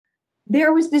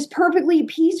there was this perfectly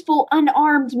peaceful,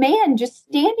 unarmed man just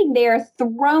standing there,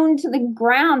 thrown to the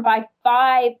ground by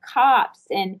 5 cops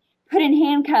and put in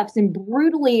handcuffs and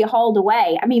brutally hauled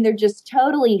away. I mean, they're just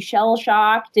totally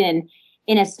shell-shocked and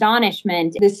in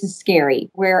astonishment. This is scary.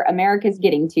 Where America's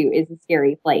getting to is a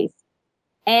scary place.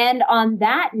 And on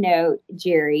that note,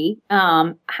 Jerry,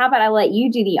 how about I let you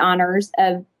do the honors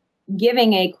of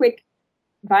giving a quick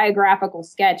biographical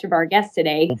sketch of our guest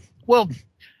today? Well,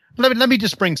 let me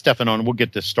just bring Stefan on and we'll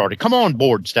get this started. Come on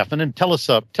board, Stefan, and tell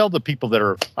the people that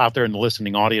are out there in the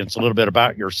listening audience a little bit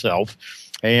about yourself,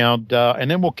 and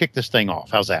then we'll kick this thing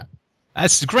off. How's that?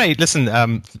 That's great. Listen,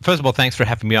 first of all, thanks for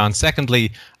having me on.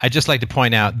 Secondly, I'd just like to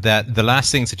point out that the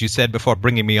last things that you said before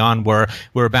bringing me on were,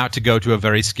 we're about to go to a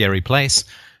very scary place,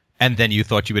 and then you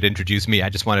thought you would introduce me. I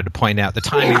just wanted to point out the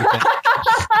timing.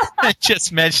 I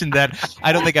just mentioned that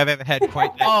I don't think I've ever had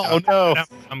quite that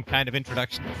some kind of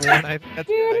introduction before. And I think that's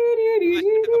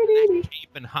a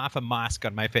cape and half a mask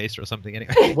on my face or something.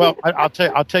 Anyway. Well, I'll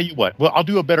tell you what. Well, I'll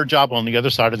do a better job on the other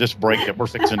side of this break that we're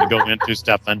fixing to go into,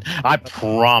 Stefan. I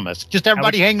promise. Just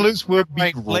everybody hang loose. We'll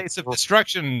be place of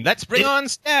destruction. Let's bring on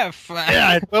Steph.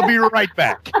 Yeah, we'll be right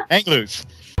back. Hang loose.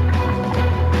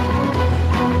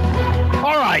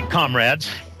 All right, comrades.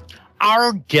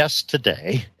 Our guest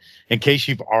today, in case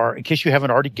you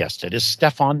haven't already guessed it, is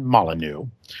Stefan Molyneux.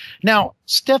 Now,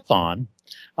 Stefan,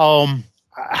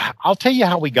 I'll tell you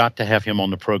how we got to have him on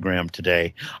the program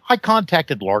today. I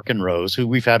contacted Larkin Rose, who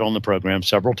we've had on the program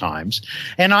several times,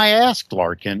 and I asked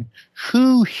Larkin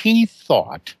who he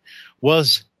thought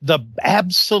was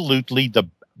absolutely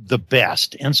the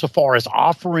best insofar as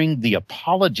offering the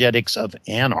apologetics of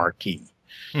anarchy.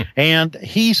 And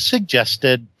he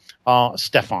suggested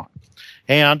Stefan.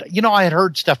 And, I had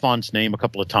heard Stefan's name a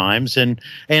couple of times, and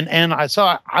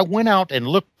I went out and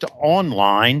looked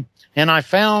online, and I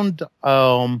found,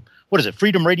 what is it,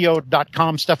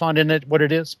 freedomradio.com, Stefan, isn't it what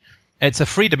it is? It's a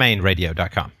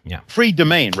freedomainradio.com, yeah.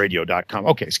 Freedomainradio.com.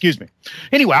 Okay, excuse me.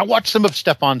 Anyway, I watched some of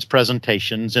Stefan's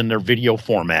presentations in their video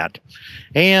format,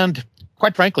 and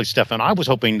quite frankly, Stefan, I was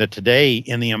hoping that today,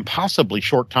 in the impossibly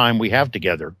short time we have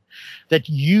together, that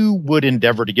you would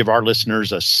endeavor to give our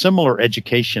listeners a similar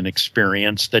education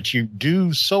experience that you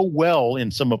do so well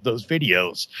in some of those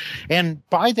videos. And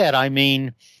by that, I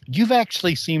mean, you've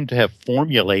actually seemed to have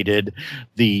formulated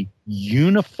the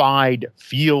unified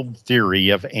field theory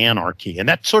of anarchy. And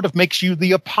that sort of makes you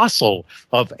the apostle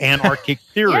of anarchic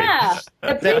theory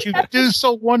that you do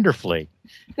so wonderfully.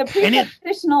 The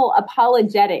presuppositional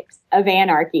apologetics of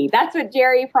anarchy. That's what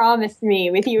Jerry promised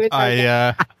me with you.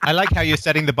 I like how you're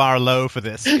setting the bar low for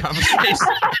this conversation.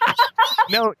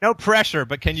 No pressure,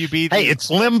 but can you be Hey, it's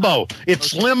limbo.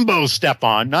 It's limbo,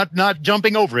 Stefan. Not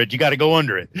jumping over it. You got to go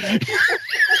under it.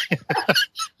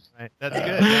 Right, that's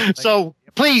good. So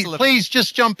please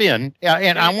just jump in.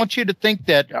 And I want you to think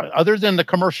that other than the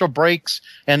commercial breaks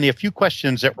and the few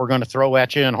questions that we're going to throw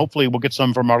at you, and hopefully we'll get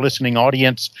some from our listening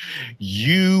audience,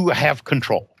 you have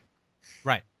control.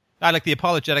 Right. I like the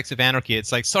apologetics of anarchy.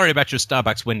 It's like, sorry about your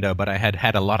Starbucks window, but I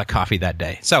had a lot of coffee that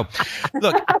day. So,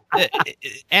 look,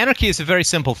 anarchy is a very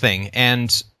simple thing,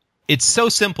 and it's so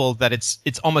simple that it's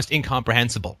almost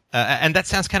incomprehensible. And that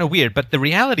sounds kind of weird, but the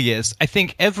reality is, I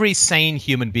think every sane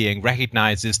human being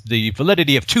recognizes the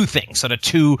validity of two things, sort of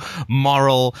two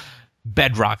moral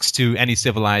bedrocks to any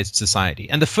civilized society.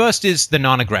 And the first is the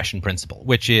non-aggression principle,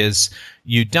 which is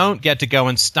you don't get to go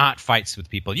and start fights with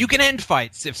people. You can end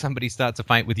fights if somebody starts a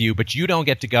fight with you, but you don't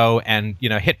get to go and,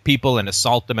 hit people and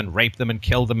assault them and rape them and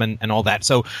kill them and all that.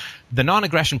 So the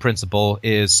non-aggression principle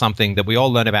is something that we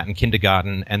all learn about in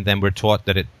kindergarten, and then we're taught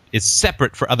that it is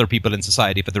separate for other people in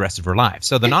society for the rest of our lives.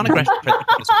 So the non-aggression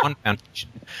principle is one foundation.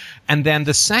 And then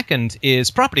the second is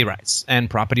property rights. And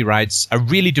property rights are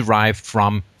really derived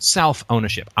from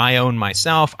self-ownership. I own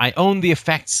myself. I own the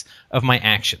effects of my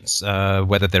actions,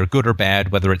 whether they're good or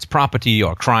bad, whether it's property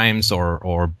or crimes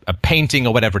or a painting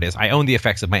or whatever it is. I own the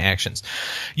effects of my actions.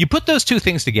 You put those two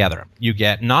things together, you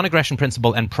get non-aggression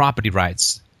principle and property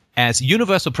rights as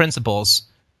universal principles.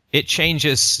 It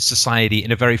changes society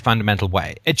in a very fundamental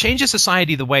way. It changes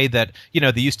society the way that,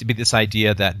 there used to be this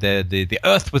idea that the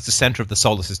Earth was the center of the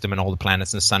solar system and all the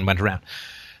planets and the sun went around.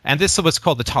 And this was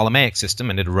called the Ptolemaic system,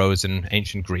 and it arose in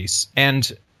ancient Greece.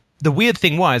 And the weird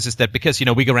thing is that because,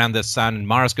 we go around the sun and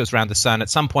Mars goes around the sun,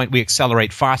 at some point we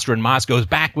accelerate faster and Mars goes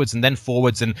backwards and then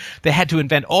forwards. And they had to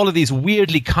invent all of these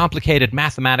weirdly complicated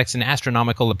mathematics and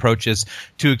astronomical approaches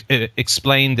to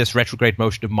explain this retrograde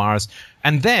motion of Mars.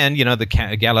 And then,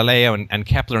 the Galileo and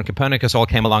Kepler and Copernicus all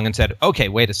came along and said, okay,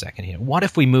 wait a second here. What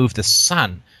if we move the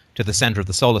sun to the center of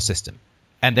the solar system?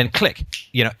 And then click,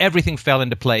 everything fell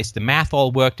into place. The math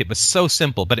all worked. It was so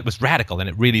simple, but it was radical, and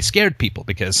it really scared people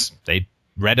because they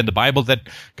read in the Bible that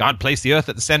God placed the earth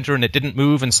at the center and it didn't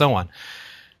move and so on.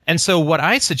 And so what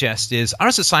I suggest is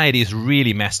our society is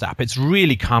really messed up. It's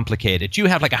really complicated. You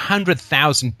have like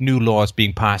 100,000 new laws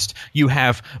being passed. You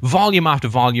have volume after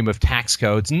volume of tax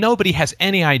codes. Nobody has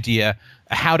any idea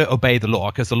how to obey the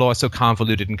law because the law is so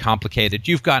convoluted and complicated.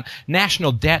 You've got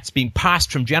national debts being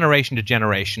passed from generation to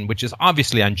generation, which is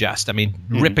obviously unjust. I mean,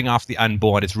 ripping off the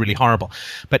unborn is really horrible.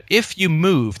 But if you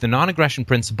move the non-aggression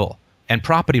principle and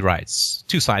property rights,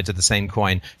 two sides of the same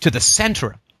coin, to the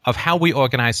center of how we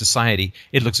organize society,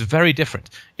 it looks very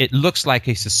different. It looks like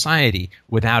a society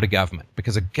without a government,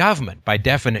 because a government, by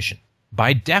definition,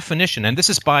 and this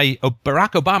is by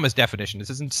Barack Obama's definition,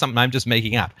 this isn't something I'm just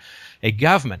making up, a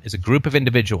government is a group of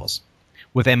individuals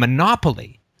with a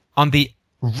monopoly on the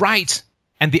right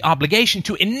and the obligation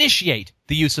to initiate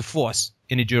the use of force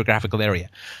in a geographical area,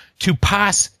 to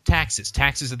pass taxes.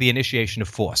 Taxes are the initiation of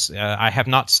force. I have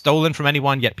not stolen from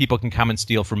anyone, yet people can come and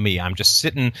steal from me. I'm just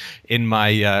sitting in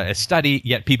my study,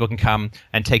 yet people can come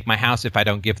and take my house if I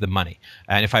don't give them money.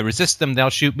 And if I resist them, they'll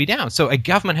shoot me down. So a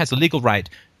government has a legal right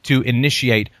to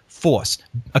initiate force.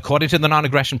 According to the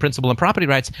non-aggression principle and property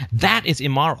rights, that is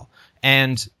immoral.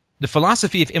 And the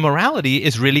philosophy of immorality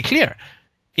is really clear.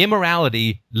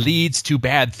 Immorality leads to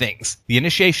bad things. The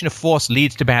initiation of force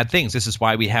leads to bad things. This is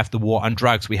why we have the war on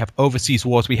drugs. We have overseas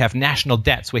wars. We have national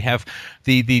debts. We have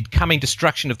the coming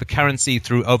destruction of the currency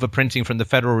through overprinting from the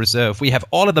Federal Reserve. We have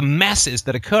all of the messes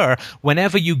that occur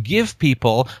whenever you give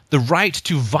people the right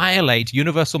to violate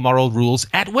universal moral rules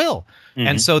at will.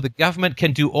 And so the government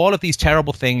can do all of these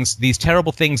terrible things. These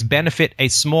terrible things benefit a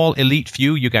small elite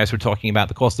few. You guys were talking about,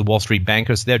 of course, the Wall Street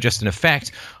bankers. They're just an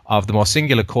effect of the more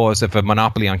singular cause of a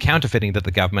monopoly on counterfeiting that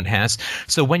the government has.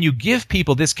 So when you give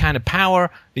people this kind of power,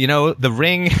 the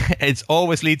ring, it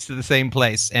always leads to the same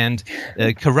place. And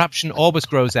corruption always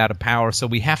grows out of power. So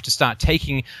we have to start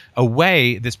taking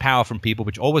away this power from people,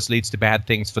 which always leads to bad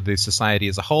things for the society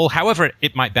as a whole. However,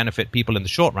 it might benefit people in the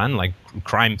short run, like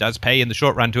crime does pay in the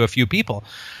short run to a few people.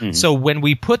 So when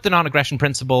we put the non-aggression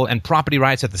principle and property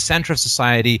rights at the center of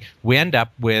society, we end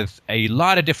up with a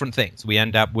lot of different things. We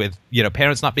end up with,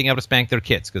 parents not being able to spank their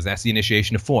kids because that's the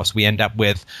initiation of force. We end up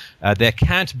with there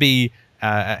can't be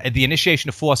the initiation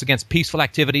of force against peaceful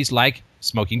activities like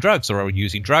smoking drugs or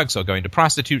using drugs or going to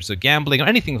prostitutes or gambling or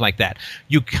anything like that.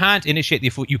 You can't initiate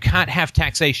you can't have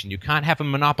taxation. You can't have a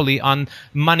monopoly on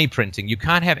money printing. You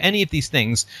can't have any of these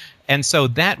things. And so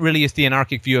that really is the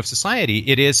anarchic view of society.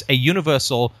 It is a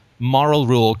universal moral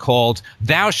rule called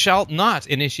thou shalt not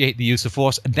initiate the use of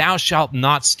force, thou shalt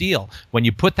not steal. When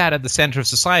you put that at the center of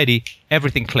society,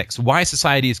 everything clicks. Why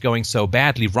society is going so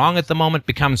badly wrong at the moment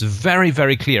becomes very,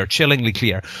 very clear, chillingly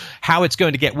clear. How it's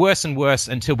going to get worse and worse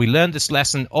until we learn this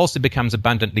lesson also becomes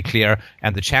abundantly clear,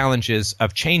 and the challenges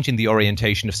of changing the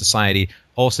orientation of society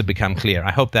also become clear.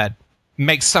 I hope that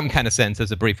makes some kind of sense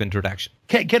as a brief introduction.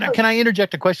 Can I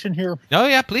interject a question here? Oh,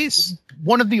 yeah, please.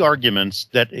 One of the arguments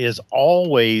that is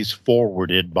always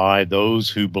forwarded by those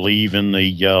who believe in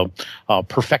the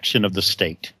perfection of the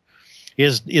state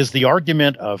is the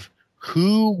argument of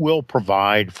who will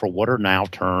provide for what are now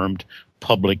termed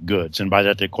public goods. And by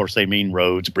that, of course, they mean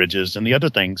roads, bridges, and the other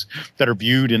things that are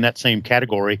viewed in that same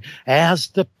category as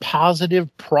the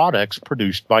positive products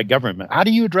produced by government. How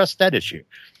do you address that issue?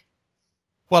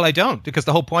 Well, I don't, because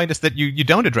the whole point is that you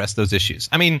don't address those issues.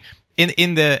 I mean,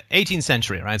 in the 18th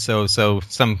century, right? So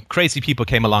some crazy people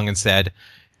came along and said,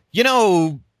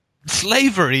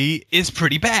 slavery is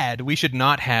pretty bad. We should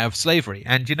not have slavery.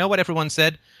 And you know what everyone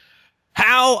said?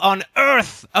 How on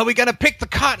earth are we going to pick the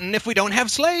cotton if we don't have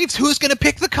slaves? Who's going to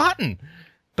pick the cotton?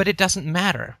 But it doesn't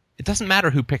matter. It doesn't matter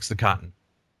who picks the cotton.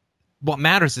 What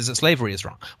matters is that slavery is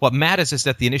wrong. What matters is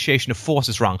that the initiation of force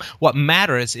is wrong. What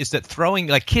matters is that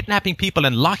kidnapping people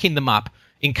and locking them up,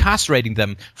 incarcerating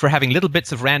them for having little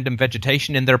bits of random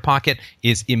vegetation in their pocket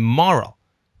is immoral.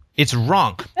 It's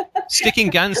wrong. Sticking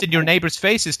guns in your neighbor's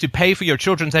faces to pay for your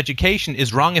children's education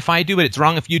is wrong if I do it. It's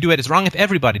wrong if you do it. It's wrong if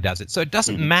everybody does it. So it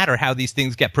doesn't matter how these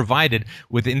things get provided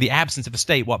within the absence of a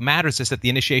state. What matters is that the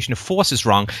initiation of force is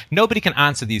wrong. Nobody can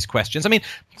answer these questions. I mean,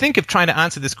 think of trying to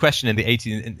answer this question in the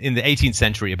 18th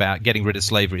century about getting rid of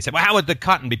slavery. Say, well, how would the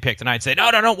cotton be picked? And I'd say, no,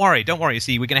 don't worry. Don't worry. You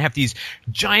see, we're going to have these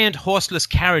giant horseless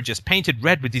carriages painted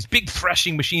red with these big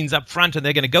threshing machines up front, and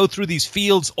they're going to go through these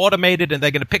fields automated, and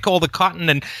they're going to pick all the cotton.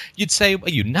 And you'd say, are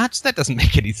you nuts? That doesn't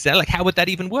make any sense. Like, how would that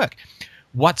even work?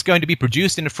 What's going to be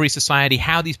produced in a free society,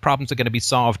 how these problems are going to be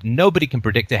solved, nobody can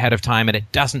predict ahead of time, and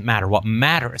it doesn't matter. What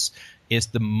matters is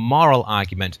the moral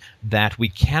argument that we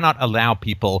cannot allow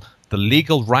people the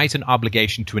legal right and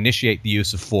obligation to initiate the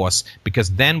use of force, because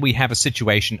then we have a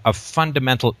situation of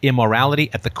fundamental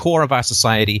immorality at the core of our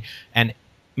society. And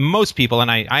most people, and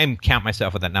I count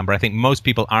myself at that number, I think most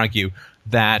people argue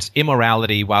that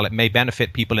immorality, while it may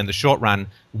benefit people in the short run,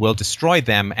 will destroy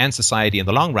them and society in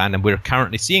the long run. And we're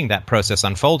currently seeing that process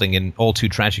unfolding in all too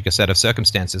tragic a set of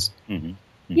circumstances. Mm-hmm.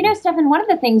 Mm-hmm. You know, Stefan, one of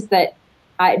the things that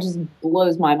just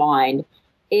blows my mind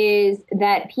is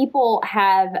that people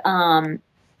have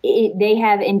they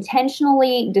have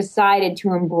intentionally decided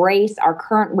to embrace our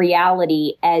current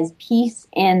reality as peace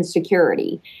and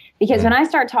security. Because when I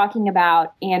start talking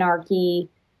about anarchy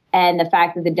and the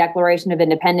fact that the Declaration of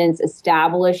Independence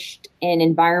established an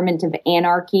environment of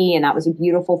anarchy, and that was a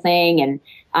beautiful thing, and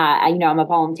I'm a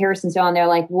voluntarist and so on, they're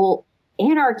like, well,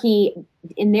 anarchy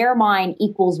in their mind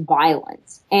equals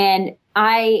violence. And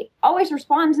I always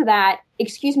respond to that,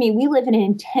 excuse me, we live in an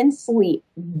intensely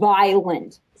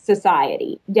violent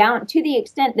society, down to the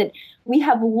extent that we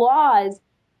have laws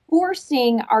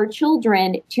forcing our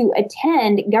children to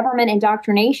attend government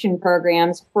indoctrination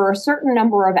programs for a certain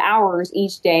number of hours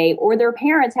each day, or their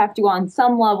parents have to on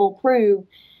some level prove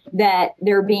that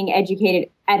they're being educated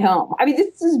at home. I mean,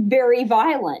 this is very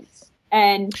violent.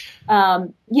 And,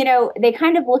 they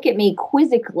kind of look at me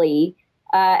quizzically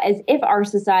as if our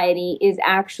society is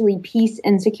actually peace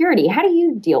and security. How do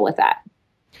you deal with that?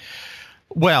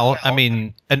 Well, I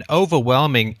mean, an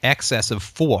overwhelming excess of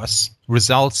force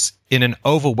results in an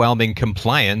overwhelming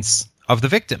compliance of the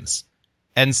victims.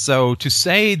 And so to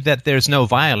say that there's no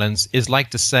violence is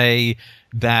like to say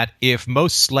that if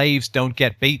most slaves don't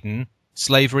get beaten,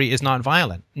 slavery is not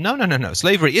violent. No.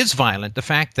 Slavery is violent. The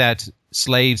fact that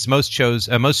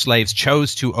most slaves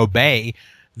chose to obey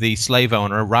the slave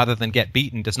owner rather than get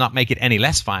beaten does not make it any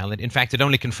less violent. In fact, it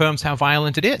only confirms how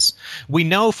violent it is. We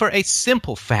know for a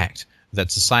simple fact that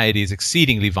society is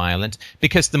exceedingly violent,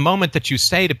 because the moment that you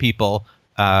say to people,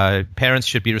 parents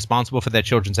should be responsible for their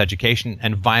children's education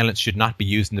and violence should not be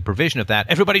used in the provision of that,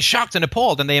 everybody's shocked and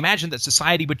appalled, and they imagine that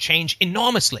society would change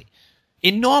enormously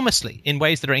in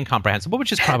ways that are incomprehensible,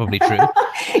 which is probably true.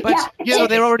 But so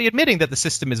they're already admitting that the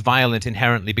system is violent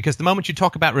inherently, because the moment you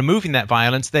talk about removing that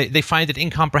violence, they find it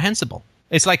incomprehensible.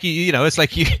 It's like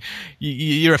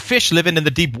you're a fish living in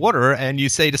the deep water, and you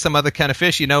say to some other kind of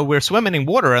fish, we're swimming in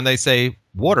water, and they say,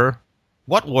 water?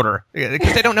 What water?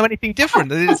 Because they don't know anything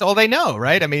different. It's all they know,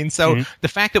 right? I mean, so the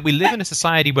fact that we live in a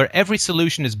society where every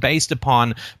solution is based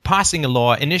upon passing a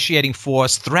law, initiating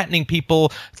force, threatening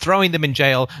people, throwing them in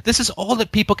jail, this is all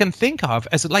that people can think of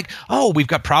as like, oh, we've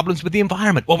got problems with the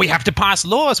environment. Well, we have to pass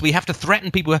laws. We have to threaten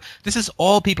people. This is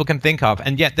all people can think of.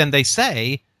 And yet then they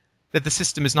say that the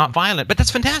system is not violent. But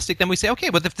that's fantastic. Then we say, okay,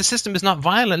 but if the system is not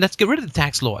violent, let's get rid of the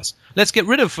tax laws. Let's get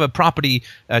rid of property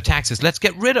taxes. Let's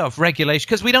get rid of regulation,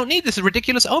 because we don't need this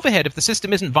ridiculous overhead. If the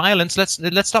system isn't violence, let's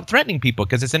stop threatening people,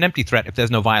 because it's an empty threat if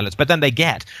there's no violence. But then they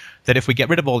get that if we get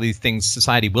rid of all these things,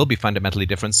 society will be fundamentally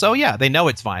different. So yeah, they know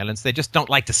it's violence. They just don't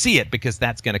like to see it, because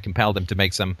that's going to compel them to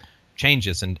make some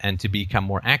changes and to become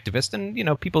more activist. And,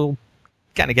 people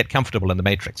kind of get comfortable in the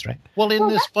matrix, right? Well, in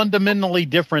this fundamentally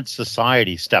different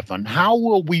society, Stefan, how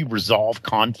will we resolve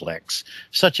conflicts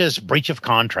such as breach of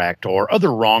contract or other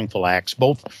wrongful acts,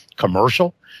 both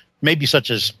commercial, maybe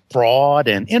such as fraud,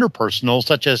 and interpersonal,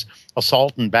 such as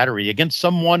assault and battery against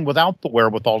someone without the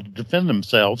wherewithal to defend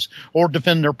themselves or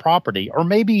defend their property, or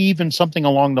maybe even something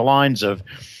along the lines of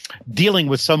dealing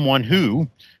with someone who,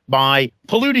 by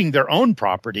polluting their own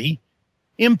property,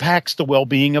 impacts the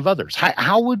well-being of others?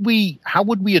 How would we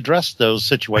address those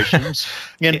situations?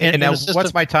 And now,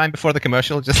 what's my time before the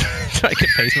commercial? Just so I can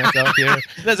pace myself here.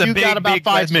 You got about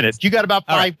 5 minutes. You got about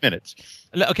 5 minutes.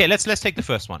 Okay, let's take the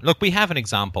first one. Look, we have an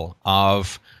example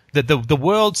of the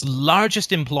world's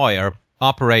largest employer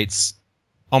operates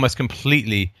almost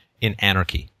completely in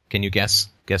anarchy. Can you guess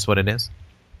what it is?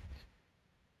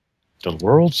 The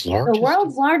world's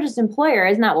largest employer,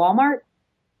 isn't that Walmart?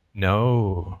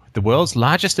 No, the world's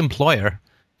largest employer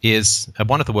is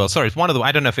one of the world's. Sorry, it's one of the.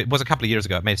 I don't know if it was a couple of years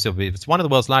ago. It may still be. It's one of the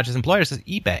world's largest employers is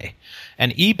eBay,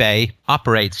 and eBay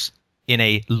operates in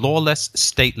a lawless,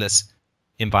 stateless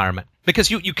environment,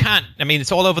 because you can't. I mean,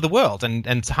 it's all over the world,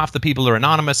 and half the people are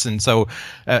anonymous, and so.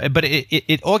 But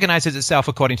it organizes itself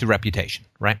according to reputation,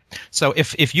 right? So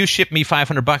if you ship me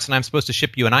 $500 and I'm supposed to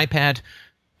ship you an iPad,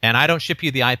 and I don't ship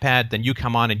you the iPad, then you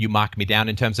come on and you mark me down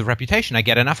in terms of reputation. I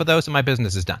get enough of those and my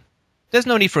business is done. There's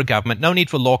no need for a government, no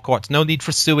need for law courts, no need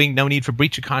for suing, no need for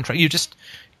breach of contract.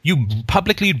 You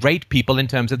publicly rate people in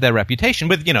terms of their reputation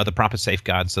with, the proper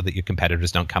safeguards so that your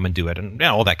competitors don't come and do it and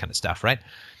all that kind of stuff, right?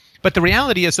 But the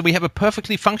reality is that we have a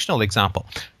perfectly functional example.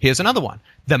 Here's another one.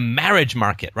 The marriage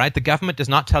market, right? The government does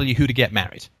not tell you who to get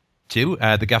married. to.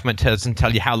 The government doesn't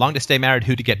tell you how long to stay married,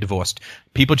 who to get divorced.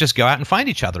 People just go out and find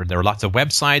each other. There are lots of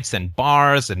websites and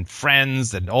bars and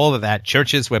friends and all of that,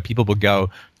 churches where people will go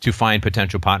to find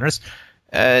potential partners.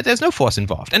 There's no force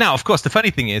involved. And now, of course, the funny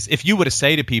thing is, if you were to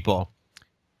say to people,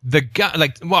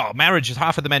 marriage is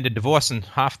half of them end in divorce and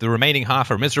the remaining half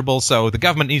are miserable, so the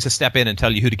government needs to step in and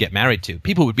tell you who to get married to.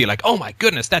 People would be like, oh my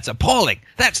goodness, that's appalling.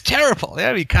 That's terrible.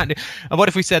 Yeah, you can't do. And what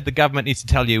if we said the government needs to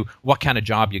tell you what kind of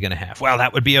job you're going to have? Well,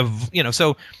 that would be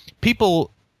so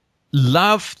people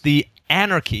love the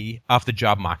anarchy of the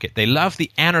job market. They love the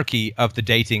anarchy of the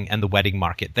dating and the wedding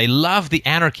market. They love the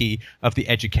anarchy of the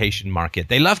education market.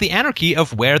 They love the anarchy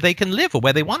of where they can live or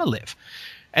where they want to live.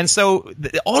 And so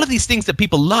all of these things that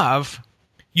people love,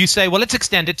 you say, well, let's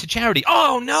extend it to charity.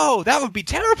 Oh, no, that would be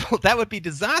terrible. That would be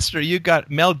disaster. You got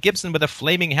Mel Gibson with a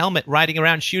flaming helmet riding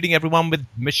around shooting everyone with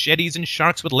machetes and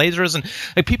sharks with lasers.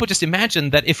 And people just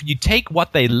imagine that if you take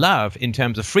what they love in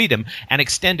terms of freedom and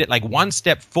extend it like one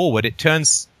step forward, it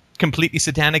turns completely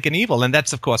satanic and evil. And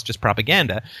that's, of course, just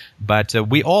propaganda. But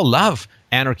we all love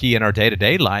anarchy in our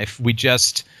day-to-day life. We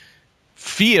just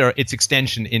fear its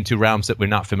extension into realms that we're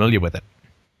not familiar with it.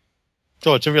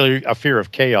 So it's really a fear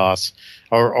of chaos,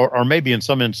 or maybe in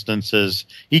some instances,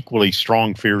 equally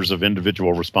strong fears of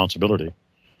individual responsibility.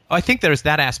 I think there's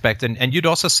that aspect. And you'd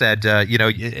also said,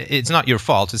 it's not your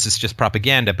fault. This is just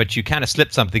propaganda. But you kind of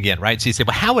slipped something in, right? So you say,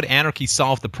 well, how would anarchy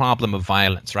solve the problem of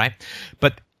violence, right?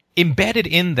 But embedded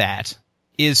in that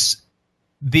is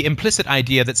the implicit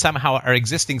idea that somehow our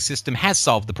existing system has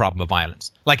solved the problem of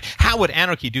violence. Like, how would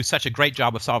anarchy do such a great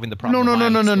job of solving the problem of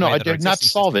violence? No. I did not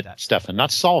solve it, Stefan.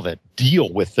 Not solve it.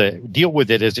 Deal with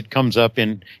it as it comes up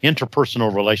in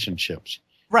interpersonal relationships.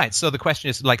 Right. So the question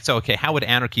is how would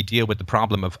anarchy deal with the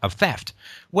problem of theft?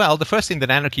 Well, the first thing that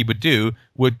anarchy would do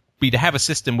would be to have a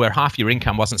system where half your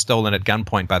income wasn't stolen at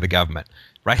gunpoint by the government,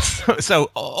 right? So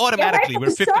automatically we're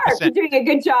 50%. You're doing a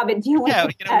good job at dealing with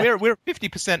that. We're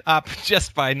 50% up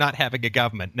just by not having a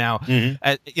government. Now,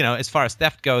 as far as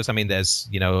theft goes, there's,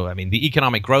 the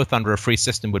economic growth under a free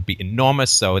system would be enormous,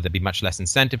 so there'd be much less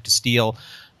incentive to steal.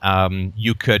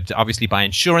 You could obviously buy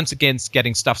insurance against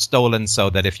getting stuff stolen, so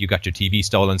that if you got your TV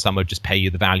stolen, someone would just pay you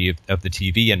the value of the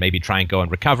TV and maybe try and go and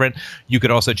recover it. You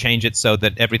could also change it so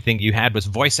that everything you had was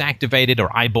voice activated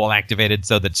or eyeball activated,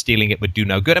 so that stealing it would do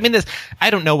no good. I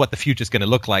don't know what the future is going to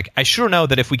look like. I sure know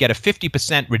that if we get a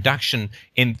 50% reduction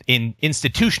in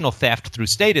institutional theft through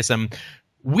statism,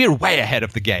 we're way ahead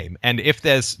of the game. And if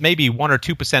there's maybe 1 or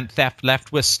 2% theft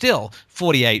left, we're still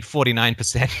 48,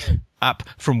 49% up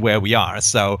from where we are.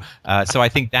 So I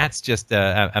think that's just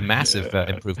a massive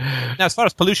improvement. Now, as far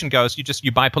as pollution goes,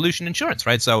 you buy pollution insurance,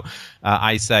 right? So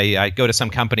I go to some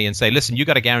company and say, listen, you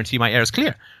got to guarantee my air is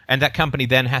clear. And that company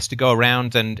then has to go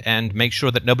around and make sure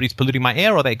that nobody's polluting my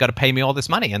air, or they got to pay me all this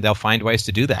money, and they'll find ways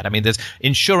to do that. There's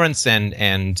insurance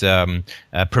and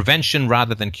prevention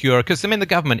rather than cure, because the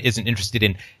government isn't interested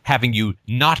in having you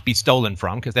not be stolen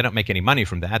from, because they don't make any money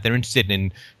from that. They're interested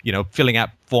in filling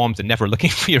out forms and never looking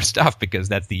for your stuff, because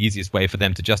that's the easiest way for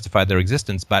them to justify their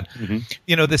existence. But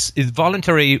this is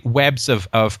voluntary webs of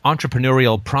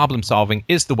entrepreneurial problem solving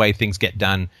is the way things get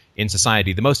done in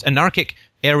society. The most anarchic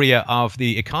area of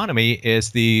the economy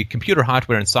is the computer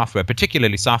hardware and software,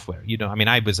 particularly software.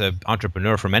 I was an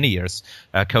entrepreneur for many years,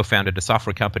 co-founded a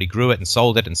software company, grew it and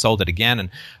sold it again. And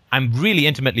I'm really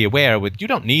intimately aware you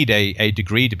don't need a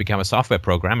degree to become a software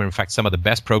programmer. In fact, some of the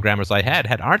best programmers I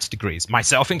had arts degrees,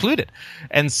 myself included.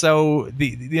 And so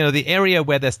the area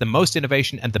where there's the most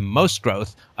innovation and the most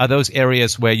growth are those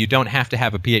areas where you don't have to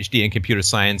have a PhD in computer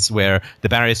science, where the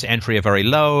barriers to entry are very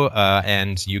low,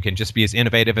 and you can just be as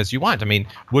innovative as you want.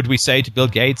 Would we say to Bill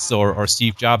Gates or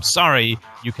Steve Jobs, sorry,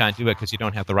 you can't do it because you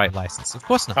don't have the right license? Of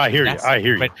course not. I hear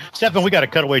you. Stefan, we got to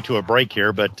cut away to a break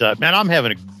here, but man, I'm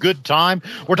having a good time.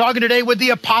 We're talking today with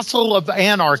the apostle of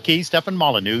anarchy, Stefan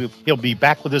Molyneux. He'll be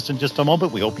back with us in just a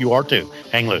moment. We hope you are too.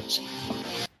 Hang loose.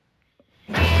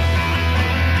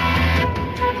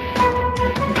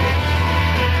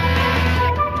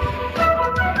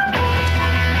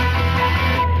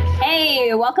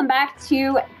 Welcome back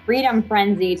to Freedom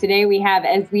Frenzy. Today we have,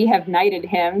 as we have knighted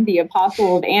him, the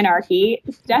apostle of anarchy,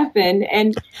 Stefan.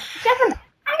 And Stefan,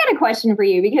 I got a question for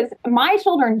you, because my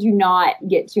children do not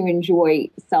get to enjoy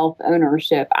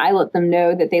self-ownership. I let them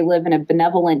know that they live in a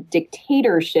benevolent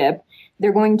dictatorship.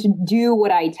 They're going to do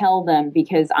what I tell them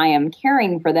because I am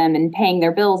caring for them and paying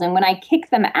their bills. And when I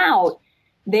kick them out,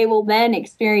 they will then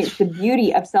experience the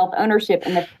beauty of self-ownership.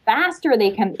 And the faster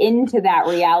they come into that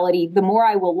reality, the more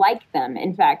I will like them.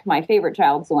 In fact, my favorite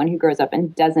child is the one who grows up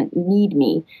and doesn't need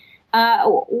me.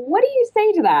 What do you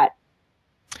say to that?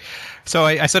 So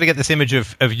I sort of get this image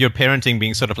of your parenting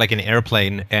being sort of like an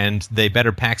airplane, and they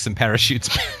better pack some parachutes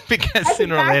because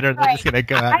sooner or later they're just going to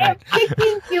go out. I am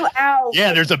kicking you out.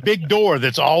 Yeah, there's a big door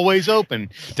that's always open.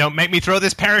 Don't make me throw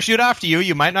this parachute after you.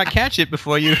 You might not catch it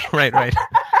before you... Right.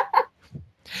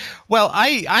 Well,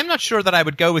 I'm not sure that I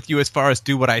would go with you as far as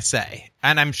do what I say.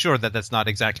 And I'm sure that that's not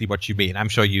exactly what you mean. I'm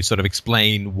sure you sort of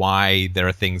explain why there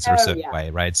are things that are a certain way,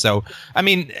 right? So, I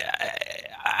mean,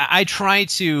 I try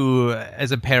to,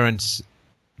 as a parent,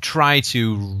 try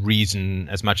to reason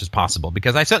as much as possible,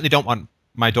 because I certainly don't want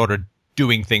my daughter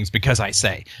doing things because I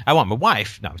say. I want my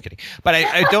wife. No, I'm kidding. But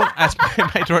I don't ask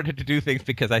my daughter to do things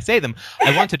because I say them.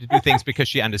 I want her to do things because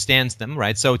she understands them,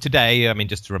 right? So today, I mean,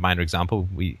 just a reminder example,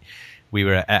 we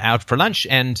were out for lunch,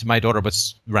 and my daughter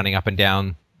was running up and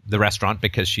down the restaurant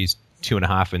because she's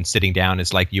 2.5, and sitting down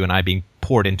is like you and I being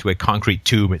poured into a concrete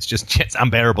tube. It's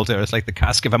unbearable to her. It's like the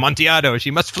cask of Amontillado. She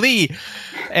must flee.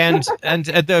 And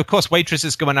of course,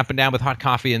 waitresses going up and down with hot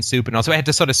coffee and soup. And also I had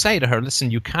to sort of say to her, listen,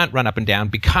 you can't run up and down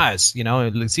because,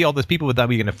 see all those people with that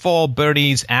we're going to fall,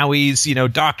 birdies,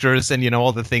 owies, doctors, and,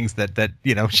 all the things that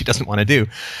she doesn't want to do.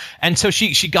 And so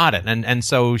she got it. And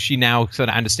so she now sort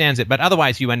of understands it. But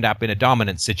otherwise you end up in a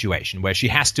dominant situation where she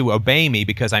has to obey me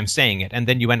because I'm saying it. And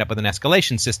then you end up with an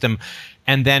escalation system.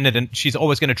 And then she's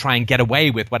always going to try and get away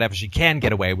with whatever she can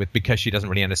get away with because she doesn't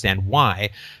really understand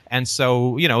why. And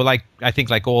so, I think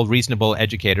like all reasonable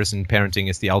educators, and parenting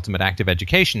is the ultimate act of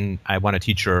education, I want to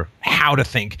teach her how to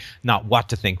think, not what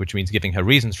to think, which means giving her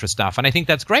reasons for stuff. And I think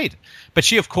that's great. But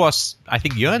she, of course, I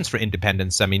think yearns for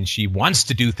independence. I mean, she wants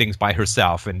to do things by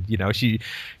herself. And,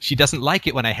 she doesn't like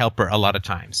it when I help her a lot of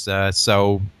times.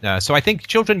 So I think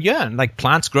children yearn, like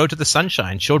plants grow to the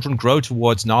sunshine. Children grow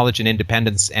towards knowledge and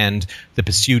independence and the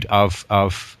pursuit of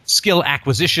skill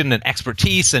acquisition and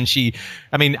expertise. And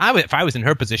if I was in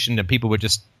her position and people were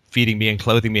just feeding me and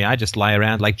clothing me, I just lie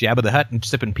around like Jabba the Hutt and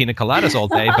sipping pina coladas all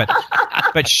day.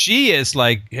 But she is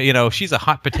like, she's a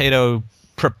hot potato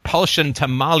propulsion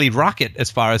tamale rocket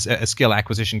as far as a skill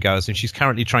acquisition goes. And she's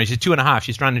currently she's 2.5.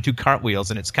 She's trying to do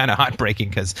cartwheels, and it's kind of heartbreaking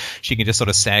because she can just sort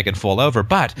of sag and fall over.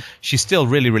 But she still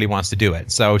really, really wants to do it.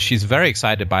 So she's very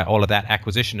excited by all of that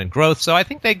acquisition and growth. So I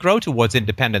think they grow towards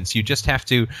independence. You just have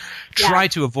to try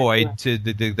to avoid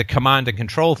the command and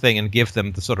control thing and give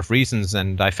them the sort of reasons.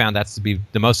 And I found that to be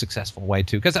the most successful way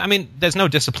too. Because, there's no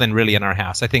discipline really in our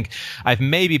house. I think I've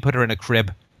maybe put her in a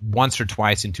crib once or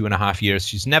twice in 2.5 years.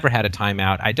 She's never had a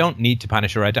timeout. I don't need to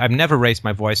punish her. I've never raised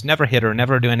my voice, never hit her,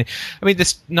 never do anything.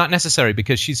 This not necessary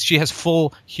because she has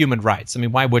full human rights.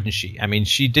 Why wouldn't she?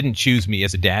 She didn't choose me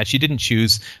as a dad. She didn't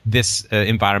choose this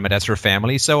environment as her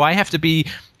family. So I have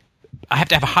to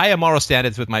have higher moral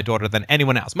standards with my daughter than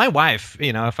anyone else. My wife,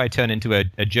 if I turn into a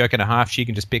jerk and a half, she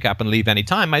can just pick up and leave any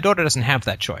time. My daughter doesn't have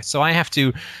that choice. So I have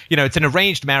to, it's an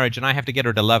arranged marriage, and I have to get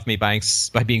her to love me by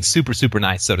being super, super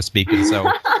nice, so to speak. And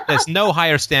so there's no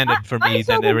higher standard for me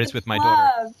than there is with my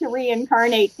daughter. To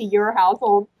reincarnate to your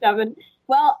household, Stefan.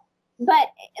 Well,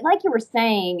 but like you were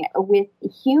saying, with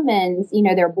humans,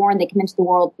 they're born, they come into the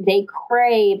world, they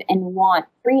crave and want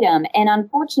freedom. And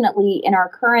unfortunately, in our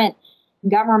current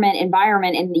government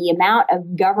environment and the amount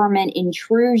of government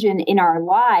intrusion in our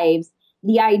lives,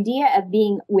 the idea of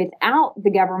being without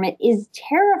the government is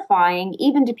terrifying,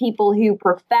 even to people who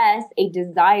profess a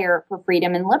desire for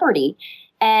freedom and liberty.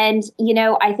 And,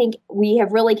 I think we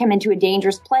have really come into a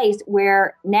dangerous place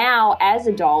where now, as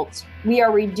adults, we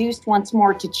are reduced once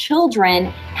more to children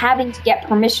having to get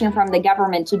permission from the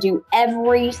government to do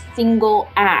every single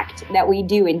act that we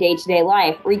do in day-to-day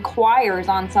life requires,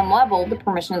 on some level, the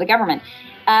permission of the government.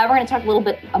 We're going to talk a little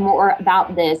bit more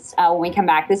about this when we come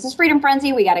back. This is Freedom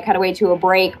Frenzy. We got to cut away to a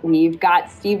break. We've got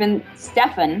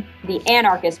Stefan, the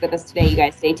anarchist, with us today. You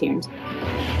guys stay tuned.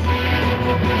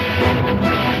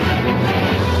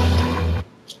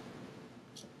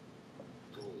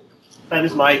 That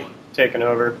is Mike taking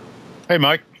over. Hey,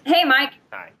 Mike. Hey, Mike.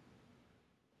 Hi.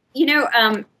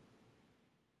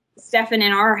 Stefan,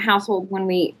 in our household, when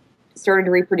we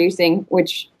started reproducing,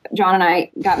 which John and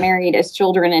I got married as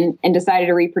children and decided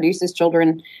to reproduce as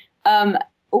children,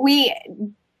 we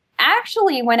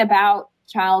actually went about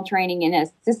child training in a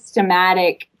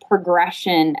systematic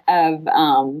progression of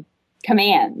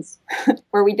commands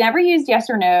where we never used yes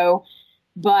or no,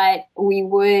 but we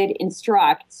would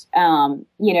instruct, starting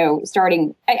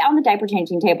on the diaper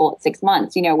changing table at 6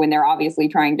 months, when they're obviously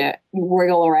trying to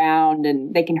wriggle around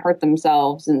and they can hurt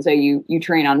themselves. And so you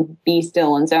train on be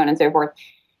still and so on and so forth.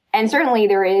 And certainly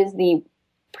there is the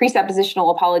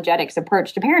presuppositional apologetics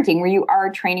approach to parenting where you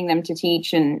are training them to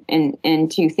teach and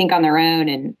to think on their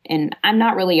own. And I'm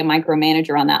not really a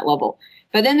micromanager on that level.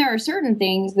 But then there are certain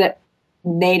things that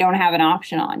they don't have an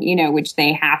option on, which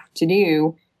they have to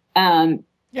do.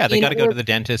 Yeah, they got to go to the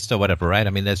dentist or whatever, right? I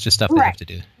mean, there's just stuff they have to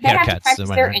do. They have to practice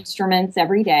their instruments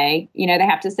every day. They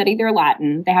have to study their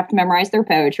Latin. They have to memorize their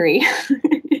poetry.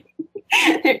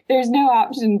 There's no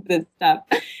option to this stuff.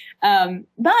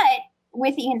 But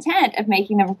with the intent of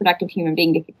making them a productive human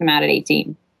being to kick them out at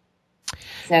 18.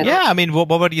 So yeah, I mean,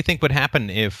 what do you think would happen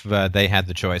if they had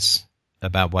the choice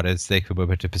about what is they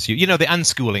were to pursue? The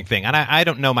unschooling thing, and I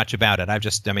don't know much about it.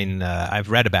 I've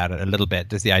read about it a little bit.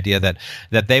 There's the idea that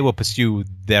they will pursue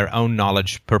their own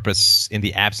knowledge purpose in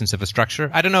the absence of a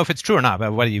structure. I don't know if it's true or not,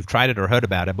 but whether you've tried it or heard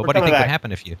about it. But what do you think would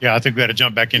happen if you? Yeah, I think we got to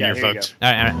jump back in here, folks.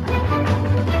 All right.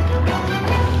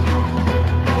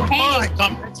 All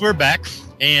right, we're back.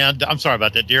 And I'm sorry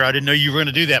about that, dear. I didn't know you were going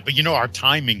to do that, but our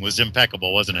timing was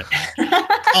impeccable, wasn't it?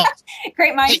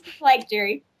 Great minds like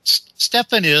Jerry.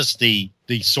 Stefan is the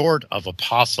sort of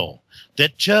apostle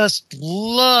that just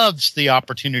loves the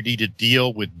opportunity to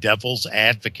deal with devil's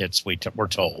advocates, we're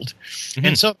told. Mm-hmm.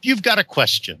 And so if you've got a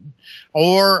question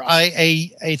or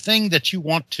a thing that you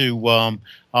want to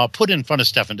put in front of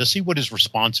Stefan to see what his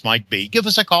response might be, give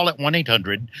us a call at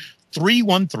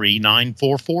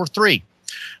 1-800-313-9443.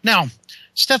 Now,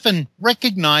 Stefan,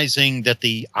 recognizing that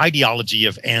the ideology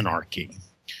of anarchy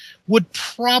would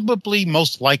probably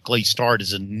most likely start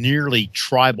as a nearly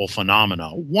tribal phenomena,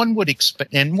 one would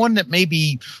expect, and one that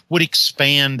maybe would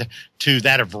expand to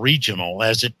that of regional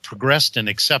as it progressed in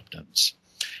acceptance.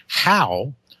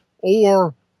 How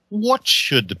or what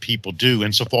should the people do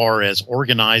insofar as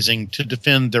organizing to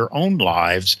defend their own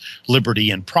lives,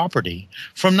 liberty, and property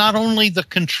from not only the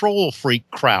control freak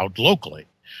crowd locally,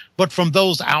 but from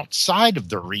those outside of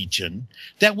the region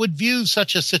that would view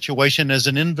such a situation as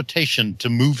an invitation to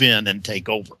move in and take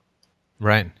over?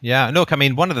 Right. Yeah. Look, I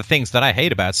mean, one of the things that I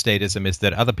hate about statism is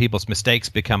that other people's mistakes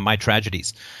become my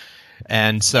tragedies.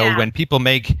 And so when people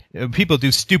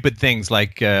do stupid things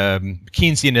like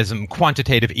Keynesianism,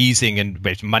 quantitative easing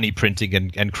and money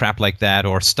printing and crap like that,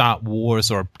 or start wars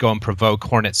or go and provoke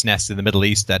hornets' nests in the Middle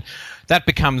East, that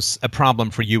becomes a problem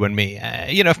for you and me.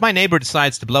 If my neighbor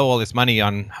decides to blow all his money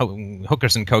on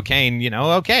hookers and cocaine,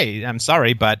 okay, I'm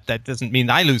sorry, but that doesn't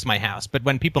mean I lose my house. But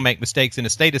when people make mistakes in a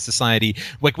statist society,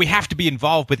 we have to be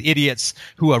involved with idiots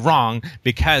who are wrong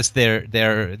because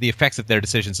the effects of their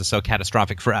decisions are so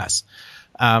catastrophic for us.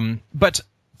 But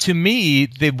to me,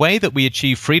 the way that we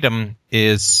achieve freedom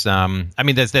is,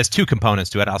 there's two components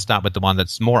to it. I'll start with the one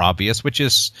that's more obvious, which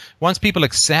is once people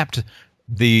accept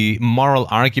the moral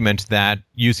argument that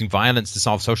using violence to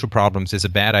solve social problems is a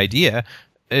bad idea,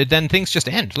 then things just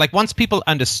end. Like once people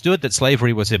understood that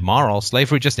slavery was immoral,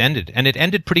 slavery just ended, and it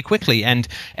ended pretty quickly. And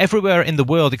everywhere in the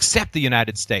world except the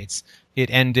United States,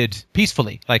 it ended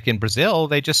peacefully. Like in Brazil,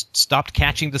 they just stopped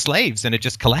catching the slaves and it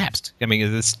just collapsed. I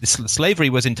mean, slavery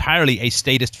was entirely a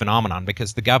statist phenomenon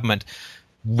because the government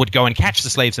would go and catch the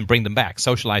slaves and bring them back,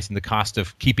 socializing the cost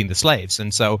of keeping the slaves.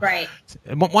 And so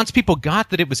once people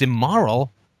got that it was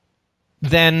immoral,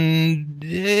 then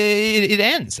it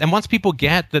ends. And once people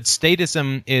get that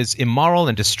statism is immoral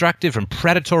and destructive and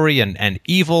predatory and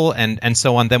evil and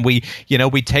so on, then we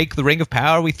take the ring of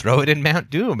power, we throw it in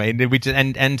Mount Doom,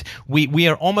 and we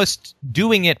are almost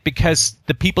doing it because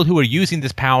the people who are using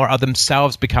this power are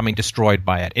themselves becoming destroyed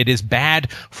by it. It is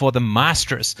bad for the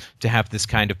masters to have this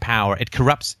kind of power. It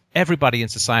corrupts everybody in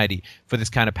society for this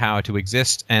kind of power to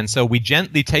exist. And so we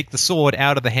gently take the sword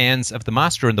out of the hands of the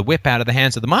master and the whip out of the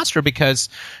hands of the master because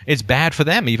it's bad for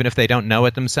them, even if they don't know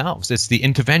it themselves. It's the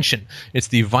intervention. It's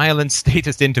the violent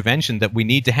statist intervention that we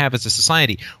need to have as a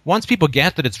society. Once people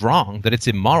get that it's wrong, that it's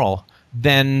immoral,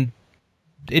 then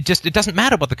it doesn't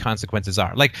matter what the consequences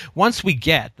are. Like once we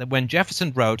get that when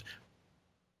Jefferson wrote,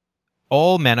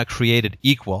 all men are created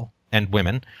equal, and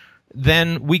women,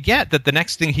 then we get that the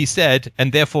next thing he said,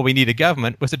 and therefore we need a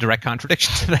government, was a direct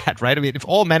contradiction to that, right? I mean, if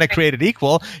all men are created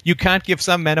equal, you can't give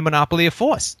some men a monopoly of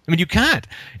force. I mean, you can't.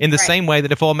 In the same way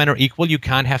that if all men are equal, you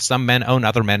can't have some men own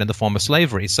other men in the form of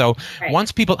slavery. So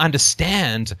once people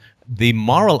understand the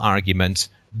moral argument,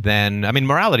 then, I mean,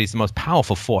 morality is the most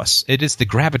powerful force. It is the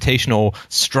gravitational,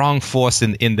 strong force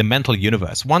in the mental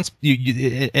universe. Once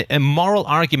a moral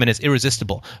argument is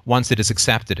irresistible once it is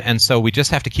accepted, and so we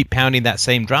just have to keep pounding that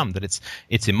same drum that it's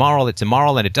immoral,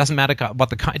 and it doesn't matter what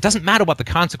the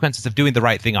consequences of doing the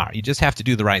right thing are. You just have to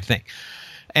do the right thing,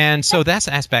 and so that's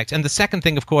aspect. And the second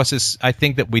thing, of course, is I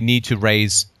think that we need to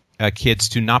raise kids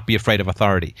to not be afraid of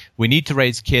authority. We need to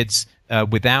raise kids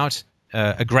without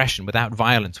aggression, without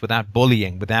violence, without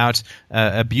bullying, without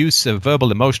abuse of verbal,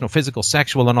 emotional, physical,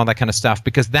 sexual, and all that kind of stuff,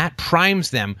 because that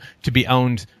primes them to be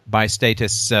owned by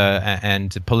statists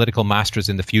and political masters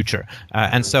in the future.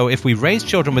 And so if we raise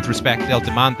children with respect, they'll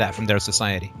demand that from their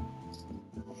society.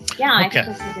 Yeah, I think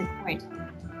that's a good point.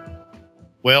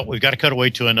 Well, we've got to cut away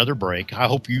to another break. I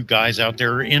hope you guys out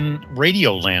there in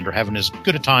Radio Land are having as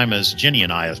good a time as Jenny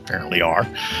and I apparently are.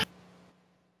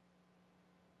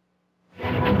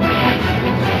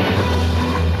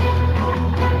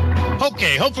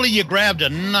 Okay, hopefully you grabbed a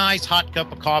nice hot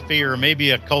cup of coffee or maybe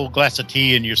a cold glass of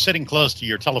tea and you're sitting close to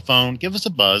your telephone. Give us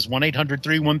a buzz,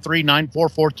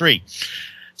 1-800-313-9443.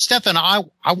 Stefan, I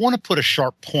want to put a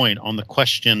sharp point on the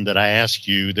question that I asked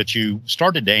you that you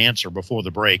started to answer before the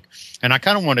break. And I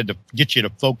kind of wanted to get you to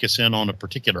focus in on a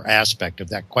particular aspect of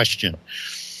that question.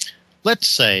 Let's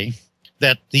say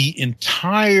that the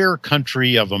entire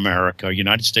country of America,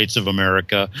 United States of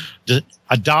America,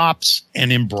 adopts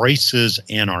and embraces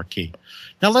anarchy.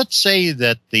 Now, let's say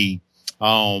that the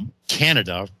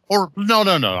Canada, or no,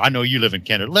 I know you live in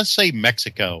Canada. Let's say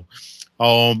Mexico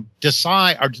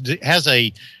decide or has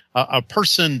a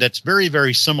person that's very,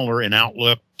 very similar in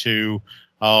outlook to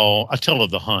Attila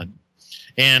the Hun,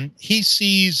 and he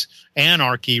sees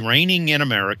anarchy reigning in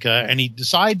America, and he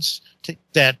decides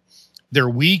that they're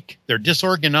weak, they're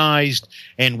disorganized,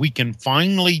 and we can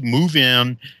finally move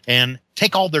in and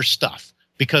take all their stuff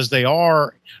because they're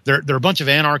a bunch of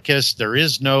anarchists. There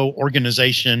is no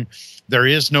organization. There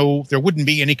wouldn't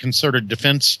be any concerted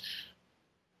defense.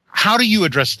 How do you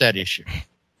address that issue?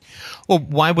 Well,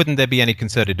 why wouldn't there be any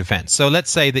concerted defense? So let's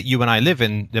say that you and I live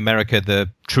in America, the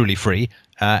truly free,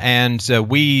 and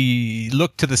we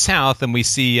look to the south and we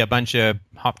see a bunch of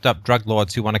hopped up drug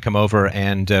lords who want to come over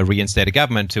and reinstate a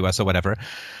government to us or whatever.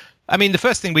 I mean, the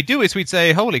first thing we do is we'd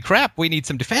say, holy crap, we need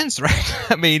some defense, right?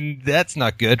 I mean, that's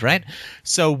not good, right?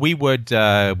 So we would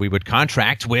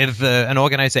contract with an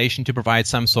organization to provide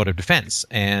some sort of defense.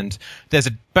 And there's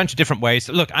a bunch of different ways.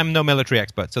 Look, I'm no military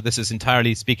expert, so this is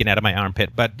entirely speaking out of my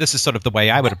armpit, but this is sort of the way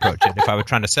I would approach it if I were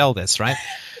trying to sell this, right?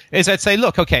 Is I'd say,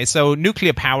 look, okay, so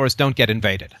nuclear powers don't get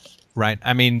invaded. Right.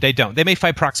 I mean, they don't. They may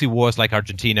fight proxy wars like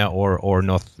Argentina or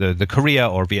North the Korea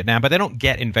or Vietnam, but they don't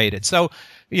get invaded. So,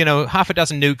 half a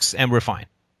dozen nukes and we're fine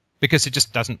because it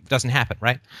just doesn't happen.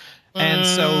 Right. And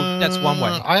so that's one way.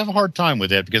 I have a hard time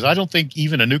with that because I don't think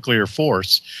even a nuclear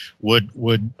force would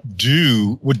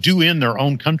do in their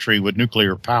own country with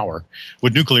nuclear power,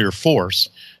 with nuclear force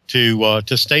to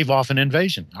stave off an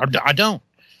invasion. I don't.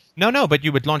 No, but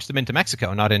you would launch them into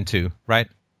Mexico, not into, right?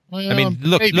 Well, I mean,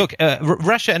 look,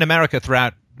 Russia and America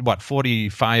throughout,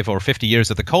 45 or 50 years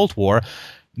of the Cold War,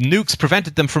 nukes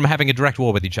prevented them from having a direct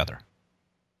war with each other.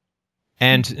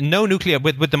 And no nuclear,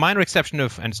 with the minor exception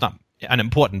of, and it's not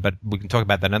unimportant, but we can talk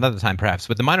about that another time perhaps,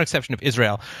 with the minor exception of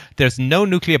Israel, there's no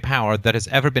nuclear power that has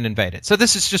ever been invaded. So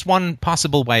this is just one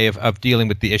possible way of dealing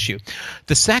with the issue.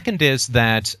 The second is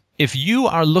that if you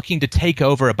are looking to take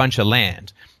over a bunch of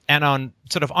land, and on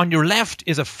your left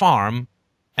is a farm,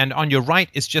 and on your right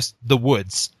is just the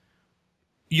woods,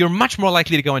 you're much more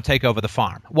likely to go and take over the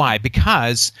farm. Why?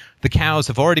 Because the cows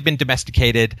have already been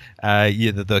domesticated,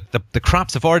 the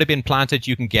crops have already been planted,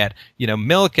 you can get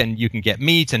milk and you can get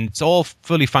meat, and it's all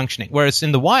fully functioning. Whereas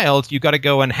in the wild, you've got to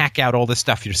go and hack out all this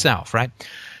stuff yourself, right?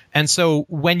 And so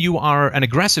when you are an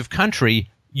aggressive country,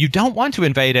 you don't want to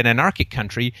invade an anarchic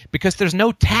country because there's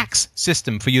no tax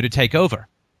system for you to take over.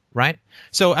 Right.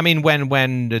 So, I mean, when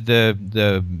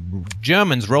the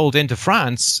Germans rolled into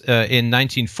France in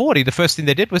 1940, the first thing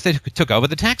they did was they took over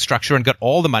the tax structure and got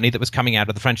all the money that was coming out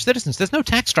of the French citizens. There's no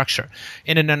tax structure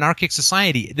in an anarchic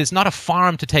society. There's not a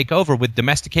farm to take over with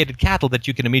domesticated cattle that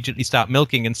you can immediately start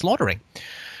milking and slaughtering.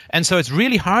 And so it's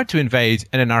really hard to invade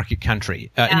an anarchic country,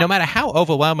 no matter how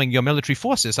overwhelming your military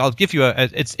force is. I'll give you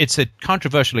it's a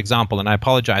controversial example, and I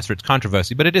apologize for its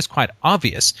controversy, but it is quite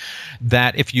obvious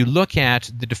that if you look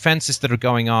at the defenses that are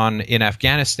going on in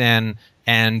Afghanistan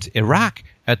and Iraq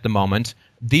at the moment,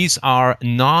 these are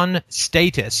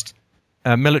non-statist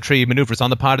military maneuvers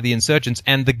on the part of the insurgents,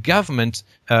 and the government,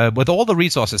 with all the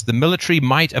resources, the military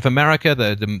might of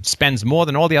America, spends more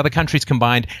than all the other countries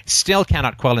combined, still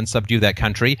cannot quell and subdue that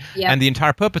country. Yep. And the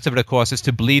entire purpose of it, of course, is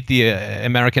to bleed the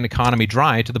American economy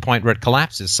dry to the point where it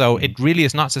collapses. So it really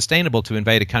is not sustainable to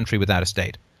invade a country without a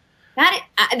state.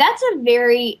 That's a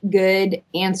very good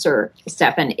answer,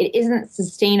 Stefan. It isn't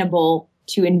sustainable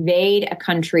to invade a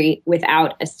country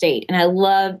without a state. And I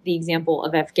love the example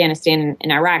of Afghanistan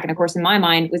and Iraq. And of course, in my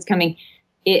mind was coming,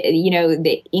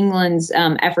 the England's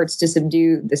efforts to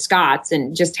subdue the Scots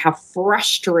and just how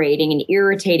frustrating and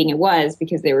irritating it was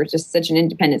because they were just such an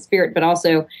independent spirit, but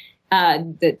also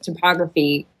the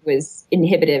topography was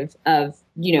inhibitive of,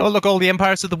 Oh, look, all the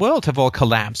empires of the world have all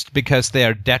collapsed because they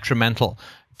are detrimental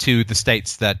to the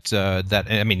states the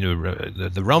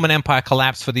Roman Empire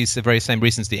collapsed for these very same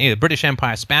reasons. The British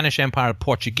Empire, Spanish Empire,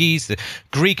 Portuguese, the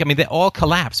Greek, they all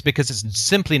collapsed because it's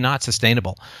simply not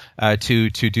sustainable to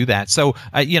do that. So,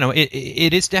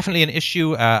 it is definitely an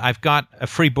issue. I've got a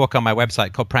free book on my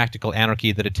website called Practical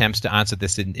Anarchy that attempts to answer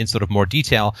this in sort of more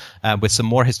detail with some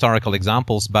more historical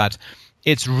examples. But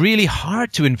it's really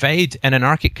hard to invade an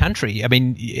anarchic country.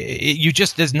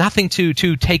 There's nothing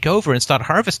to take over and start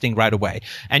harvesting right away.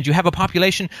 And you have a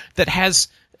population that has,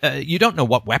 you don't know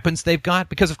what weapons they've got,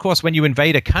 because, of course, when you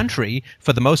invade a country,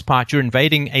 for the most part, you're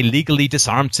invading a legally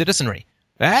disarmed citizenry.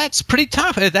 That's pretty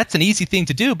tough. That's an easy thing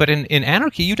to do. But in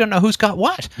anarchy, you don't know who's got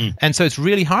what. And so it's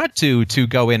really hard to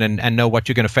go in and know what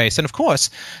you're going to face. And, of course,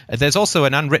 there's also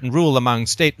an unwritten rule among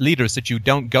state leaders that you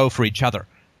don't go for each other.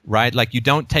 Right? Like, you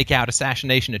don't take out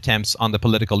assassination attempts on the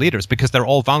political leaders because they're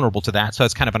all vulnerable to that. So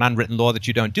it's kind of an unwritten law that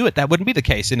you don't do it. That wouldn't be the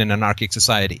case in an anarchic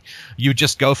society. You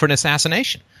just go for an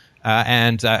assassination.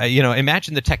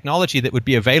 Imagine the technology that would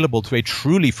be available to a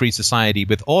truly free society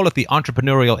with all of the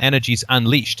entrepreneurial energies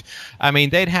unleashed.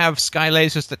 They'd have sky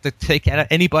lasers that take out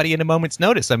anybody in a moment's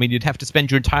notice. You'd have to spend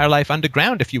your entire life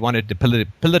underground if you wanted the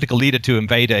political leader to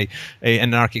invade an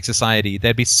anarchic society.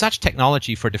 There'd be such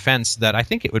technology for defense that I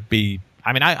think it would be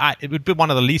it would be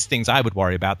one of the least things I would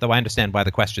worry about, though I understand why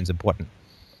the question's important.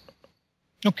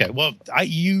 Okay, well,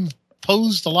 you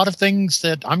posed a lot of things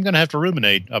that I'm going to have to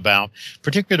ruminate about,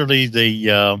 particularly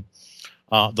the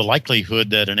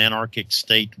likelihood that an anarchic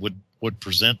state would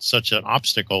present such an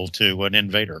obstacle to an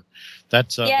invader.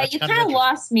 That's you kind of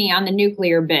lost me on the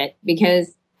nuclear bit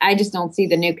because I just don't see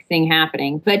the nuke thing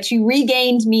happening. But you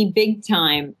regained me big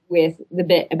time with the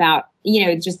bit about,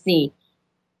 just the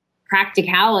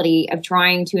practicality of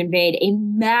trying to invade a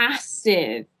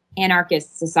massive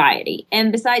anarchist society.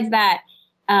 And besides that,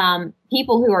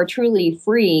 people who are truly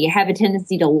free have a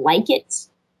tendency to like it.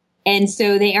 And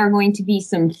so they are going to be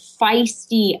some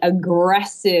feisty,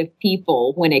 aggressive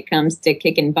people when it comes to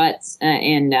kicking butts.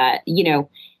 They're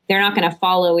not going to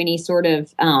follow any sort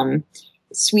of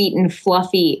sweet and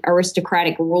fluffy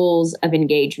aristocratic rules of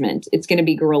engagement. It's going to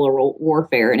be guerrilla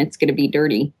warfare, and it's going to be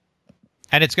dirty.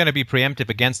 And it's going to be preemptive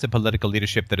against the political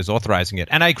leadership that is authorizing it.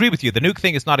 And I agree with you. The nuke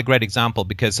thing is not a great example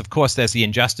because, of course, there's the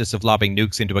injustice of lobbing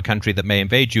nukes into a country that may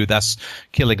invade you, thus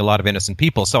killing a lot of innocent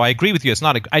people. So I agree with you.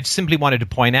 I simply wanted to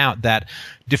point out that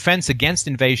defense against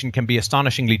invasion can be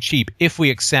astonishingly cheap if we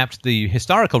accept the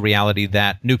historical reality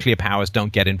that nuclear powers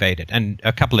don't get invaded. And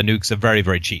a couple of nukes are very,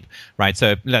 very cheap, right?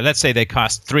 So let's say they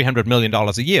cost $300 million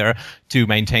a year to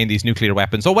maintain these nuclear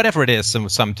weapons or whatever it is,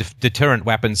 some deterrent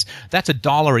weapons. That's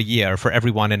 $1 a year for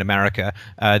everyone in America.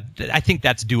 I think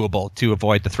that's doable to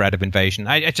avoid the threat of invasion.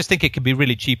 I just think it can be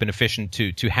really cheap and efficient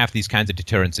to have these kinds of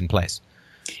deterrents in place.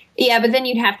 Yeah, but then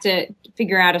you'd have to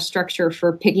figure out a structure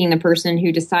for picking the person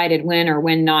who decided when or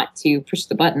when not to push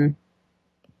the button.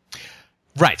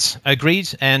 Right. Agreed.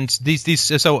 And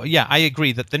so I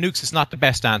agree that the nukes is not the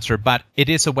best answer, but it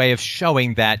is a way of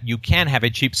showing that you can have a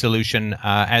cheap solution,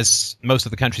 as most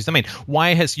of the countries.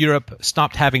 Why has Europe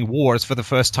stopped having wars for the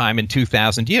first time in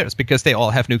 2,000 years? Because they all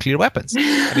have nuclear weapons.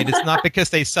 It's not because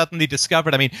they suddenly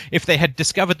discovered, if they had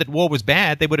discovered that war was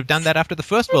bad, they would have done that after the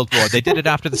First World War. They did it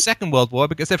after the Second World War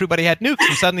because everybody had nukes.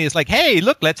 And suddenly it's like, hey,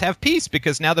 look, let's have peace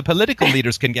because now the political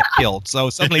leaders can get killed. So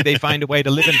suddenly they find a way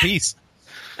to live in peace.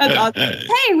 That's awesome.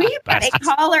 Hey, we've got a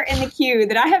caller in the queue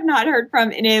that I have not heard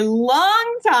from in a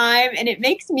long time, and it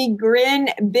makes me grin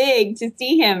big to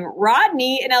see him.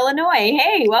 Rodney in Illinois.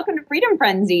 Hey, welcome to Freedom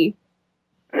Frenzy.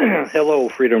 Hello,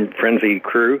 Freedom Frenzy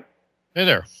crew. Hey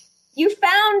there. You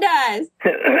found us.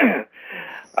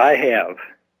 I have.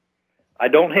 I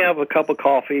don't have a cup of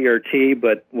coffee or tea,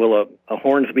 but will a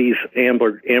Hornsby's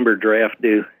amber draft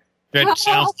do? That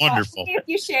sounds wonderful. If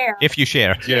you share. If you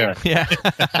share. Yeah.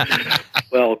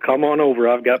 Well, come on over.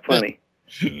 I've got plenty.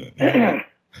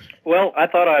 Well, I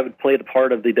thought I would play the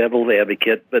part of the devil's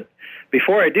advocate, but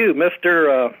before I do,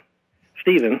 Mr.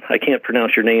 Stephen, I can't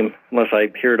pronounce your name unless I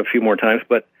hear it a few more times,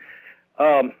 but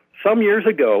some years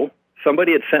ago,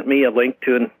 somebody had sent me a link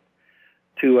to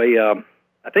a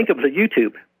I think it was a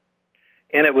YouTube,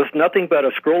 and it was nothing but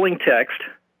a scrolling text.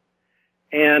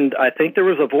 And I think there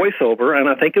was a voiceover, and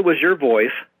I think it was your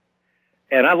voice.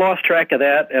 And I lost track of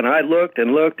that, and I looked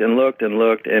and looked and looked and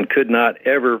looked and could not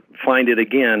ever find it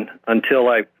again until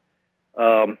I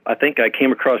think I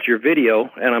came across your video.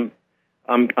 And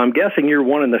I'm guessing you're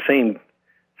one and the same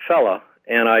fella,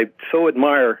 and I so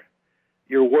admire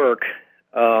your work.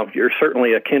 You're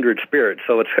certainly a kindred spirit,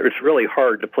 so it's really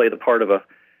hard to play the part of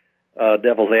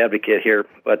devil's advocate here,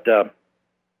 but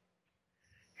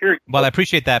here. Well, I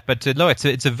appreciate that, but no, it's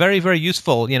a very, very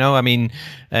useful.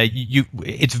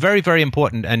 It's very, very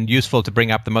important and useful to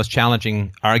bring up the most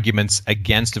challenging arguments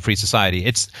against a free society.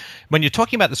 It's when you're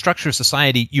talking about the structure of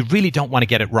society, you really don't want to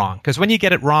get it wrong, because when you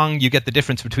get it wrong, you get the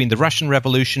difference between the Russian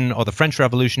Revolution or the French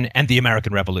Revolution and the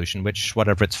American Revolution, which,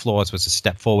 whatever its flaws, was a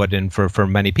step forward for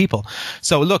many people.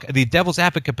 So, look, the devil's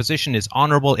advocate position is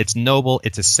honorable, it's noble,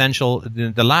 it's essential.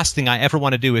 The last thing I ever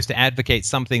want to do is to advocate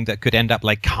something that could end up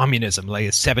like communism,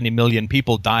 like 70 million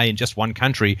people die in just one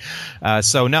country.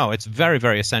 So no, it's very,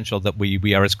 very essential that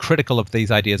we are as critical of these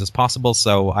ideas as possible.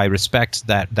 So I respect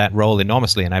that role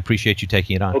enormously, and I appreciate you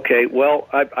taking it on. Okay, well,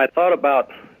 I thought about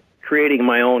creating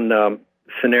my own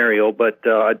scenario, but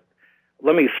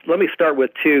let me start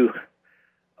with two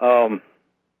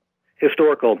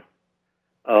historical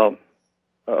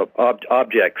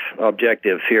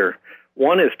objectives here.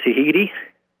 One is Tahiti,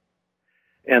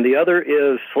 and the other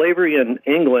is slavery in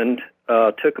England.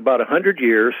 Took about 100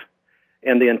 years,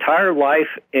 and the entire life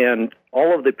and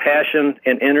all of the passion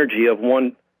and energy of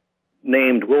one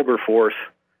named Wilberforce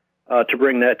to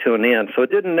bring that to an end. So it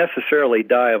didn't necessarily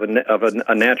die of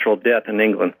a natural death in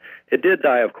England. It did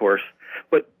die, of course.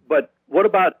 But what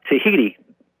about Tahiti?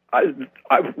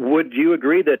 Would you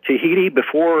agree that Tahiti,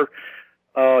 before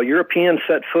Europeans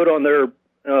set foot on their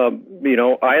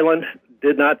island,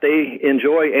 did not they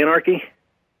enjoy anarchy?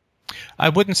 I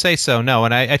wouldn't say so, no,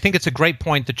 and I think it's a great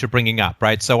point that you're bringing up,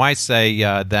 right? So I say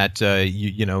that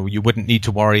you wouldn't need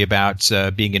to worry about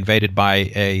being invaded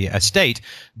by a state,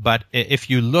 but if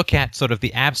you look at sort of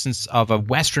the absence of a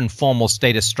Western formal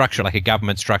status structure, like a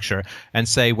government structure, and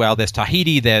say, well, there's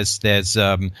Tahiti, there's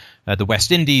the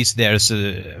West Indies, there's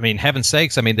heaven's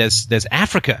sakes, there's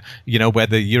Africa, where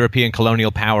the European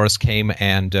colonial powers came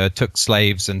and took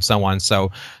slaves and so on.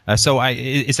 So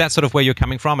is that sort of where you're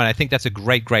coming from? And I think that's a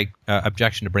great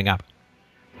objection to bring up.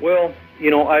 Well,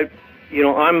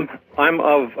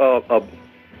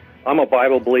 I'm a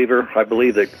Bible believer. I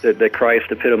believe that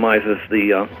Christ epitomizes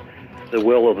the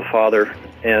will of the Father.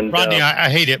 And Rodney, I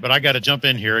hate it, but I got to jump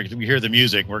in here. We hear the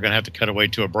music. We're going to have to cut away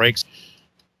to a break.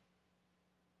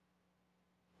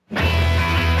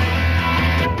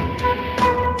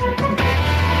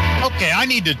 Okay, I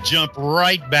need to jump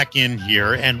right back in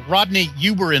here. And Rodney,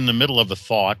 you were in the middle of a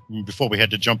thought before we had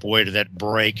to jump away to that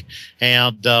break.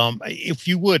 And if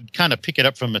you would kind of pick it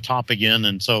up from the top again,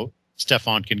 and so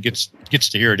Stefan gets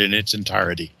to hear it in its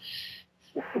entirety.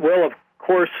 Well, of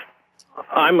course,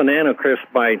 I'm an anarchist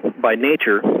by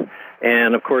nature,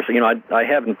 and of course, I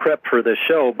haven't prepped for this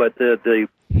show, but the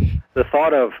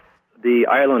thought of the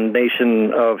island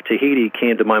nation of Tahiti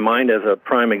came to my mind as a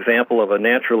prime example of a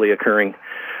naturally occurring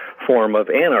form of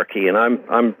anarchy, and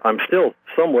I'm still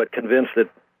somewhat convinced that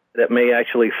may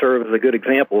actually serve as a good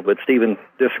example, but Stephen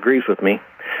disagrees with me.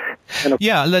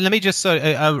 Yeah, let me just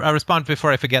I'll respond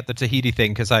before I forget the Tahiti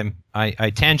thing, because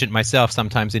I tangent myself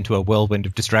sometimes into a whirlwind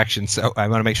of distraction, so I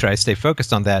want to make sure I stay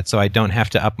focused on that so I don't have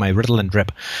to up my Ritalin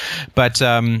drip. But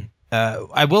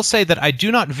I will say that I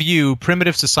do not view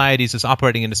primitive societies as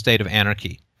operating in a state of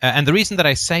anarchy. And the reason that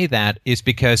I say that is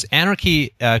because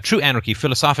anarchy, true anarchy,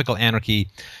 philosophical anarchy,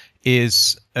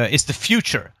 is the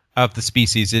future of the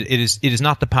species. It is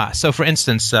not the past. So, for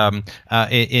instance,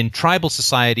 in tribal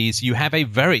societies, you have a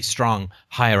very strong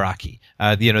hierarchy.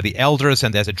 The elders,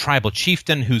 and there's a tribal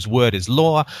chieftain whose word is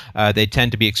law. They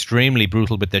tend to be extremely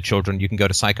brutal with their children. You can go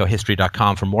to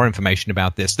psychohistory.com for more information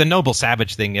about this. The noble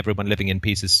savage thing, everyone living in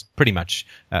peace, is pretty much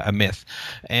a myth.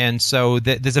 And so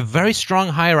there's a very strong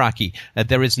hierarchy.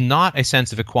 There is not a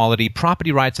sense of equality.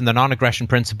 Property rights and the non-aggression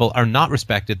principle are not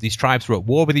respected. These tribes were at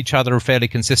war with each other fairly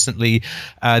consistently.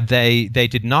 They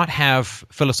did not have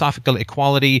philosophical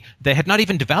equality. They had not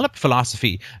even developed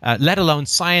philosophy, let alone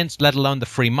science, let alone the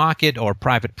free market or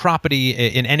private property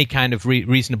in any kind of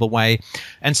reasonable way.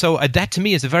 And so that to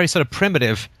me is a very sort of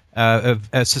primitive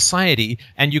society,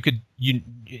 and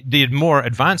the more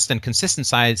advanced and consistent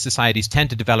societies tend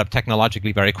to develop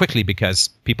technologically very quickly because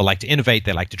people like to innovate,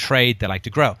 they like to trade, they like to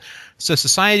grow. So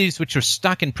societies which are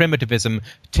stuck in primitivism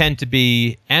tend to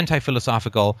be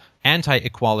anti-philosophical,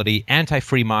 anti-equality,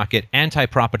 anti-free market,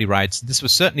 anti-property rights. This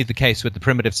was certainly the case with the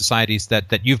primitive societies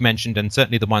that you've mentioned, and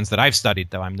certainly the ones that I've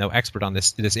studied, though I'm no expert on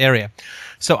this area.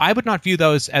 So I would not view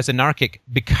those as anarchic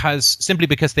simply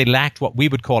because they lacked what we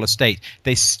would call a state.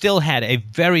 They still had a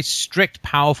very strict,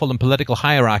 powerful, and political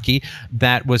hierarchy hierarchy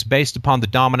that was based upon the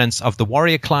dominance of the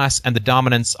warrior class and the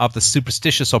dominance of the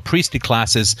superstitious or priestly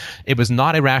classes. It was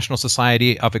not a rational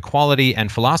society of equality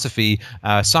and philosophy.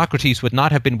 Socrates would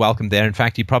not have been welcome there. In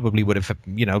fact, he probably would have,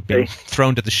 been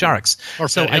thrown to the sharks.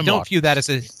 So I don't view that as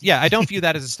a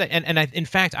state. And in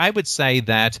fact, I would say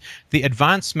that the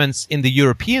advancements in the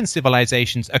European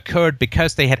civilizations occurred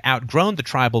because they had outgrown the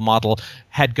tribal model,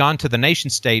 had gone to the nation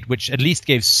state, which at least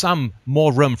gave some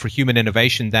more room for human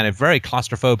innovation than a very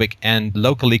claustrophobic and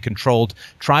locally controlled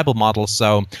tribal model.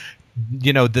 So,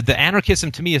 the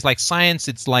anarchism to me is like science.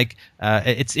 It's like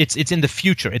it's in the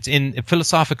future. It's in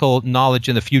philosophical knowledge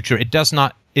in the future. It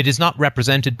is not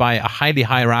represented by a highly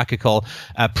hierarchical,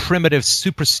 primitive,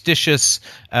 superstitious,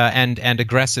 and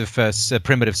aggressive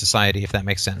primitive society, if that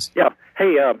makes sense. Yeah.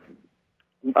 Hey,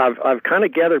 I've kind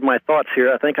of gathered my thoughts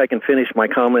here. I think I can finish my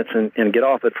comments and get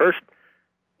off. At first,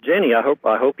 Jenny, I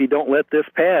hope you don't let this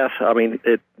pass. I mean,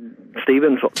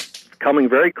 Stephen's coming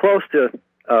very close to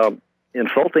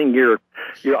insulting your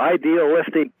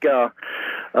idealistic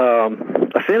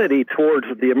affinity towards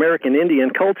the American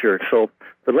Indian culture.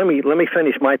 But let me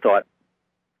finish my thought.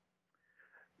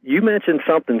 You mentioned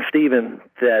something, Stephen,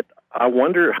 that I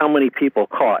wonder how many people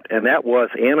caught, and that was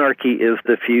anarchy is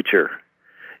the future.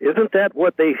 Isn't that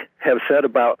what they have said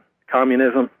about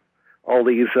communism all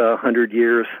these 100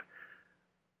 years?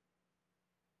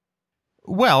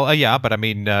 Well, yeah, but I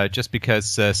mean, just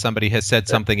because somebody has said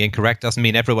something incorrect doesn't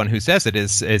mean everyone who says it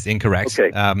is incorrect.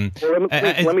 Okay.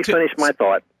 Let me finish my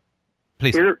thought.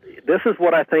 Please. This is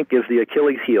what I think is the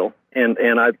Achilles heel,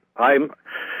 and I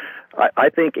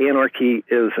think anarchy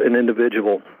is an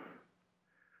individual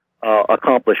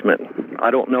accomplishment.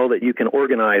 I don't know that you can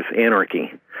organize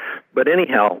anarchy. But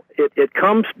anyhow, it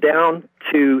comes down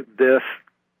to this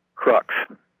crux,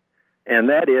 and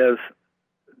that is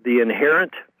the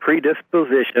inherent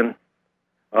predisposition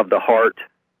of the heart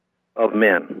of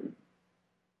men.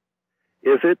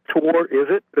 Is it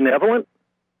benevolent?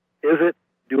 Is it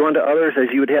do unto others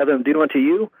as you would have them do unto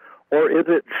you? Or is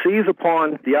it seize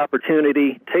upon the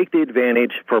opportunity, take the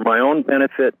advantage for my own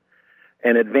benefit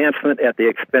and advancement at the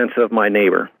expense of my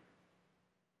neighbor?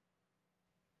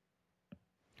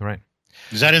 Right.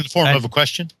 Is that in the form of a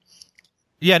question?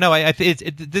 Yeah, no.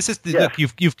 Look.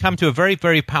 You've come to a very,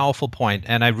 very powerful point,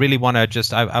 and I really want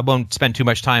to I won't spend too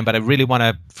much time, but I really want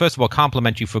to first of all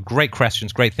compliment you for great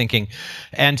questions, great thinking,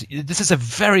 and this is a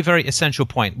very, very essential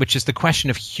point, which is the question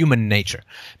of human nature.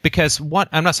 Because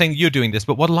I'm not saying you're doing this,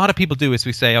 but what a lot of people do is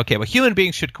we say, okay, well, human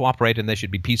beings should cooperate and they should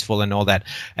be peaceful and all that,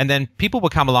 and then people will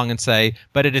come along and say,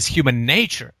 but it is human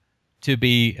nature to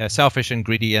be selfish and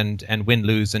greedy and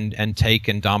win-lose and take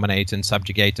and dominate and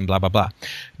subjugate and blah, blah, blah.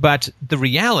 But the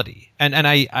reality, and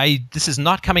I this is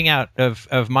not coming out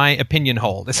of my opinion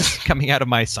hole. This is coming out of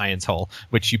my science hole,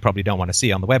 which you probably don't want to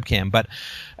see on the webcam. But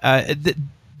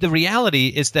the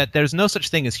reality is that there's no such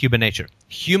thing as human nature.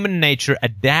 Human nature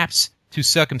adapts to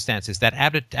circumstances. That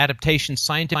adaptation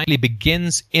scientifically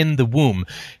begins in the womb.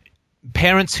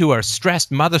 Parents who are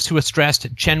stressed, mothers who are stressed,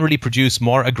 generally produce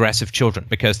more aggressive children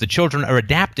because the children are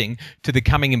adapting to the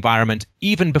coming environment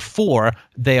even before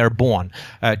they are born.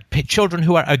 Children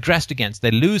who are aggressed against, they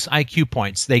lose IQ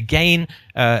points. They gain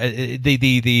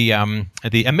the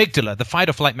amygdala, the fight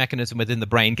or flight mechanism within the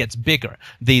brain, gets bigger.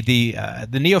 The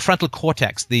neofrontal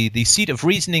cortex, the seat of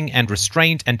reasoning and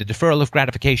restraint and the deferral of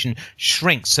gratification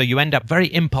shrinks. So you end up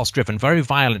very impulse-driven, very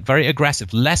violent, very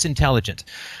aggressive, less intelligent.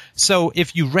 So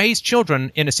if you raise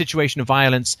children in a situation of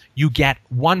violence, you get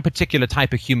one particular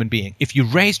type of human being. If you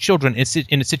raise children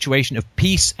in a situation of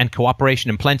peace and cooperation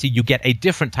and plenty, you get a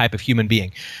different type of human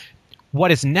being.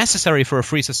 What is necessary for a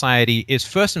free society is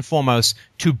first and foremost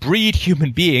to breed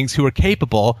human beings who are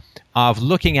capable of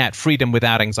looking at freedom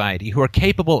without anxiety, who are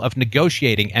capable of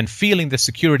negotiating and feeling the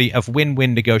security of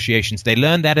win-win negotiations. They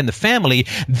learn that in the family,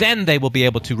 then they will be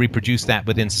able to reproduce that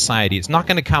within society. It's not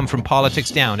going to come from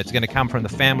politics down. It's going to come from the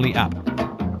family up.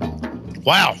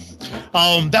 Wow.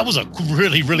 That was a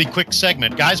really, really quick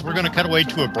segment. Guys, we're going to cut away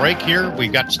to a break here.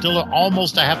 We've got still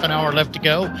almost a half an hour left to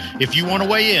go. If you want to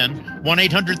weigh in,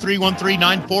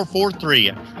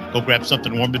 1-800-313-9443. Go grab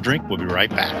something warm to drink. We'll be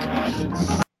right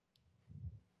back.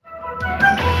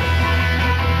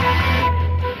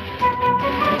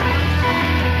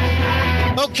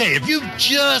 Okay, if you've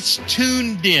just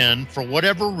tuned in for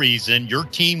whatever reason, your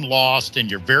team lost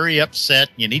and you're very upset,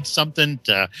 you need something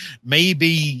to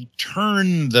maybe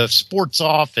turn the sports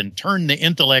off and turn the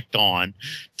intellect on.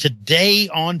 Today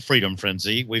on Freedom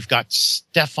Frenzy, we've got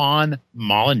Stefan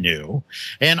Molyneux,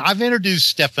 and I've introduced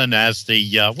Stefan as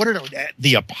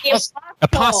the apostle.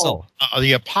 Apostle.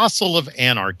 The apostle of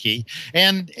anarchy.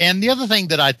 And the other thing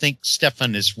that I think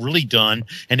Stefan has really done,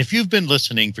 and if you've been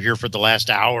listening for the last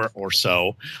hour or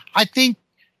so, I think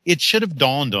it should have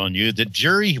dawned on you that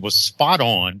Jerry was spot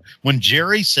on when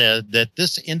Jerry said that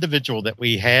this individual that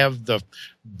we have the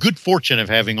good fortune of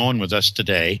having on with us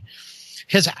today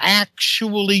has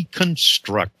actually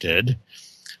constructed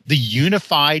the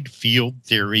unified field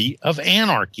theory of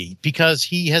anarchy, because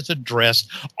he has addressed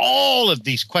all of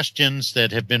these questions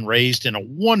that have been raised in a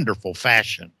wonderful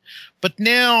fashion. But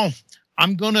now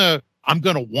I'm going to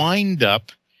wind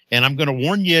up, and I'm going to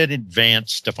warn you in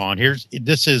advance, Stefan.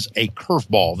 This is a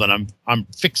curveball that I'm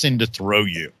fixing to throw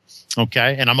you.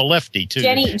 Okay? And I'm a lefty too.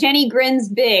 Jenny grins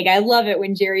big. I love it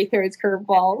when Jerry throws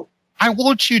curveballs. I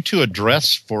want you to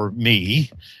address for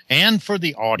me and for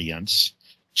the audience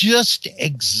just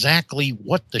exactly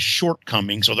what the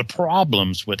shortcomings or the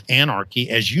problems with anarchy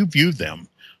as you view them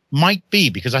might be,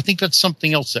 because I think that's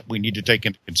something else that we need to take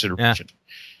into consideration. Yeah.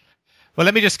 Well,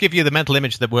 let me just give you the mental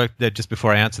image that worked just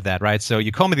before I answer that, right? So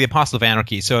you call me the apostle of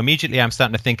anarchy. So immediately I'm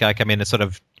starting to think like I'm in a sort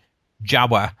of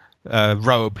Jawa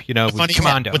robe, with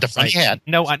commando. With the funny hat.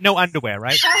 No underwear,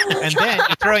 right? And then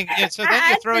you're throwing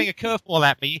a curveball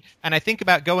at me, and I think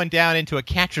about going down into a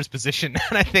catcher's position,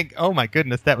 and I think, oh my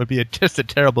goodness, that would be just a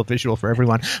terrible visual for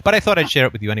everyone. But I thought I'd share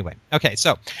it with you anyway. Okay,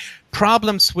 so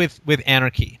problems with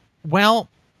anarchy. Well,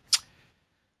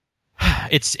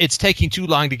 it's taking too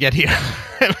long to get here.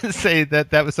 I would say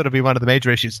that would sort of be one of the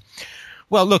major issues.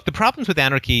 Well, look, the problems with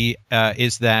anarchy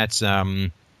is that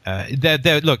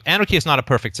look, anarchy is not a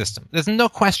perfect system. There's no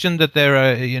question that there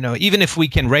are, even if we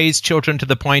can raise children to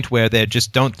the point where they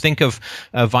just don't think of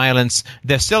violence,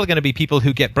 there's still going to be people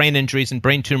who get brain injuries and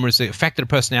brain tumors that affect their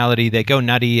personality. They go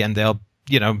nutty and they'll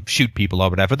shoot people or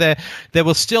whatever. There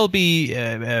will still be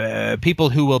people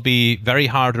who will be very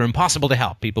hard or impossible to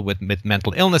help, people with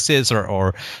mental illnesses,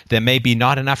 or there may be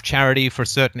not enough charity for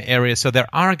certain areas. So there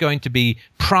are going to be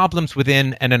problems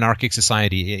within an anarchic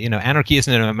society. Anarchy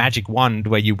isn't a magic wand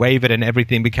where you wave it and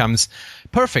everything becomes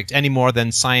perfect any more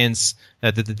than science.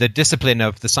 The discipline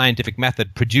of the scientific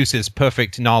method produces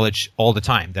perfect knowledge all the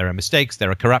time. There are mistakes,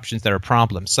 there are corruptions, there are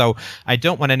problems. So I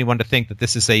don't want anyone to think that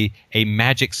this is a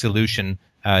magic solution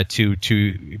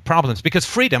to problems, because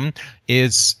freedom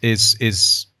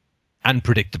is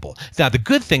unpredictable. Now, the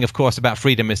good thing, of course, about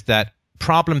freedom is that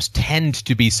problems tend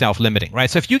to be self-limiting, right?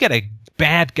 So if you get a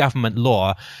bad government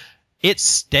law, it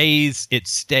stays.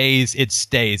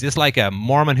 It's like a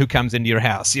Mormon who comes into your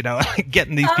house.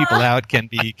 Getting these people out can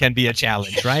be a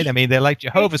challenge, right? I mean, they're like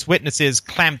Jehovah's Witnesses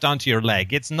clamped onto your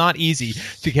leg. It's not easy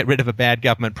to get rid of a bad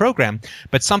government program,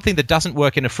 but something that doesn't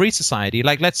work in a free society,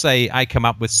 like let's say I come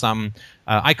up with some,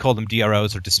 I call them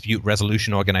DROs, or dispute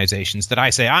resolution organizations, that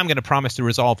I say, I'm going to promise to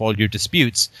resolve all your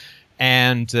disputes.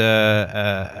 And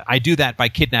I do that by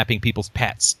kidnapping people's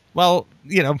pets. Well,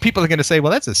 people are going to say,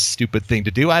 well, that's a stupid thing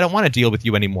to do. I don't want to deal with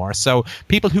you anymore. So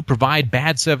people who provide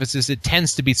bad services, it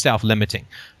tends to be self-limiting.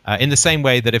 In the same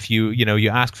way that if you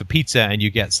ask for pizza and you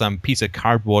get some piece of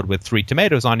cardboard with 3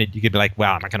 tomatoes on it, you could be like,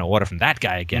 well, I'm not going to order from that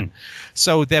guy again.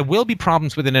 So there will be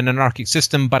problems within an anarchic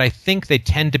system, but I think they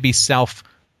tend to be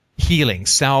self-healing,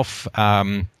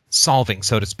 solving,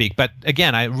 so to speak. But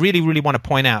again, I really, really want to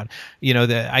point out,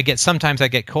 that sometimes I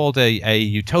get called a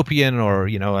utopian, or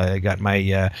I got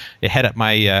my head up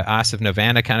my ass of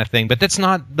nirvana kind of thing. But that's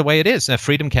not the way it is.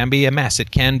 Freedom can be a mess.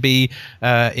 It can be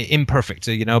imperfect.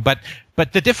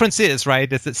 But the difference is,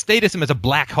 right, is that statism is a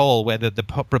black hole where the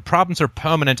problems are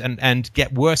permanent and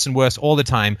get worse and worse all the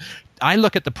time. I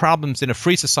look at the problems in a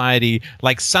free society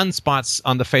like sunspots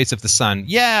on the face of the sun.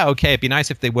 Yeah, okay, it'd be nice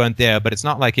if they weren't there, but it's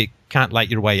not like it can't light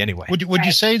your way anyway. Would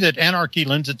you say that anarchy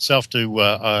lends itself to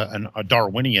a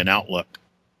Darwinian outlook?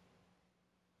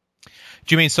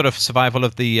 Do you mean sort of survival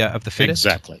of the fittest?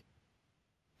 Exactly.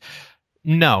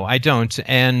 No, I don't.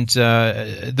 And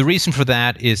the reason for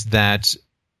that is that,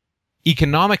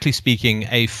 economically speaking,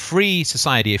 a free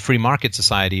society, a free market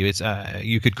society,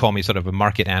 you could call me sort of a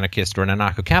market anarchist or an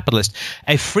anarcho-capitalist.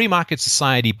 A free market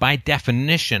society, by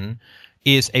definition,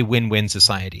 is a win-win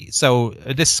society. So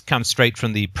this comes straight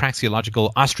from the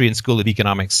praxeological Austrian School of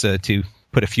Economics, to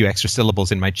put a few extra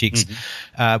syllables in my cheeks,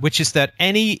 which is that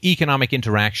any economic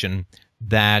interaction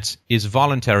that is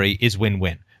voluntary is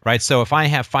win-win. Right. So if I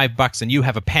have $5 and you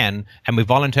have a pen and we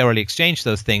voluntarily exchange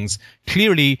those things,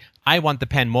 clearly I want the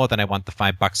pen more than I want the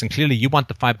 $5, and clearly you want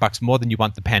the $5 more than you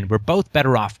want the pen. We're both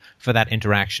better off for that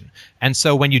interaction. And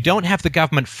so when you don't have the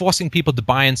government forcing people to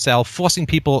buy and sell, forcing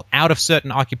people out of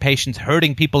certain occupations,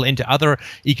 herding people into other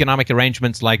economic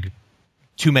arrangements like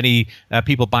too many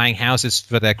people buying houses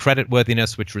for their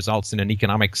creditworthiness, which results in an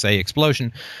economic, say,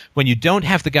 explosion. When you don't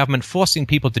have the government forcing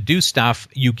people to do stuff,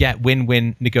 you get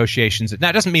win-win negotiations. Now,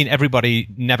 it doesn't mean everybody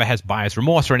never has buyer's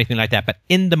remorse or anything like that, but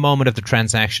in the moment of the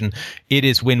transaction, it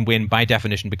is win-win by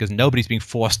definition because nobody's being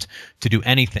forced to do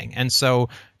anything. And so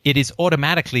it is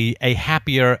automatically a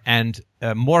happier and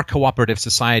more cooperative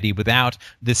society without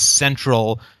this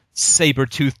central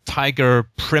saber-toothed tiger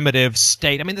primitive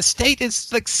state. I mean, the state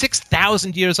is like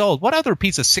 6,000 years old. What other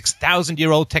piece of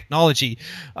 6,000-year-old technology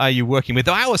are you working with?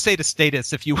 Though I always say to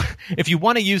statists, if you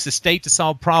want to use the state to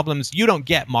solve problems, you don't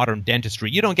get modern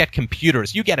dentistry. You don't get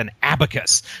computers. You get an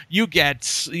abacus. You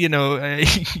get,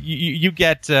 you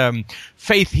get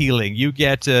faith healing. You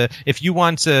get, if you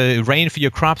want rain for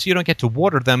your crops, you don't get to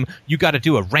water them. You got to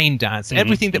do a rain dance. Mm-hmm.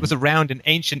 Everything that was around in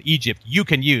ancient Egypt, you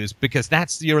can use because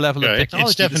that's your level of technology.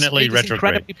 It's definitely retrograde.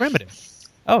 Incredibly primitive.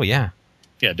 Oh yeah.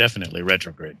 Yeah, definitely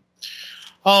retrograde.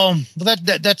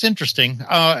 That's interesting.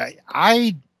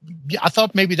 I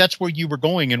thought maybe that's where you were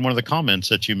going in one of the comments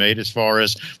that you made, as far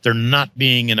as there not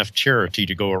being enough charity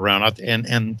to go around,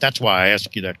 and that's why I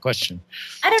asked you that question.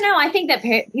 I don't know. I think that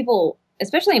people,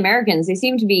 especially Americans, they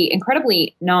seem to be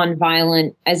incredibly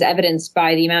nonviolent, as evidenced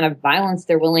by the amount of violence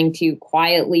they're willing to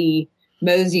quietly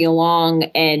mosey along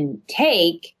and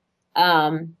take.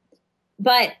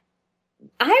 But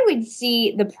I would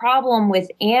see the problem with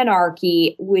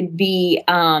anarchy would be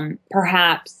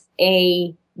perhaps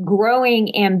a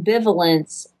growing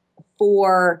ambivalence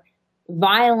for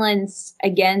violence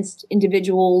against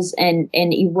individuals and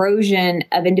erosion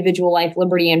of individual life,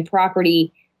 liberty, and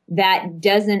property that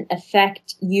doesn't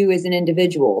affect you as an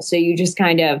individual. So you just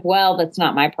kind of, well, that's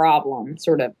not my problem,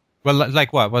 sort of. Well,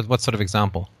 like what? What sort of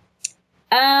example?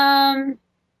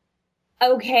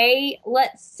 Okay,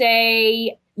 let's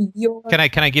say you're... Can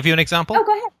I give you an example? Oh,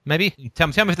 go ahead. Maybe? Tell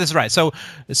me if this is right. So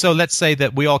let's say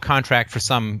that we all contract for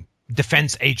some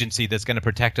defense agency that's going to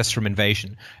protect us from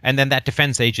invasion. And then that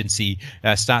defense agency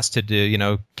starts to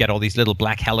get all these little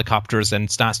black helicopters and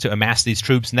starts to amass these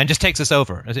troops and then just takes us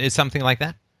over. Is something like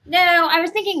that? No, I was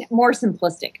thinking more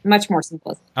simplistic, much more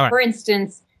simplistic. All right. For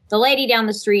instance, the lady down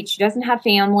the street, she doesn't have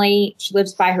family. She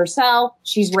lives by herself.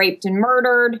 She's raped and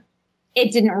murdered.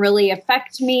 It didn't really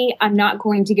affect me. I'm not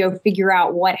going to go figure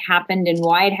out what happened and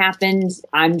why it happened.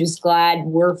 I'm just glad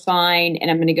we're fine,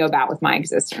 and I'm going to go about with my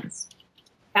existence.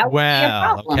 That would be a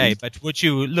problem. Okay, but would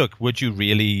you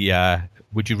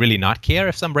really not care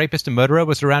if some rapist and murderer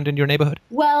was around in your neighborhood?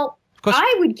 Well,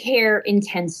 I would care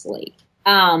intensely,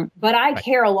 but I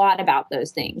care a lot about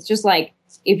those things. Just like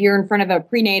if you're in front of a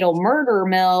prenatal murder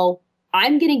mill,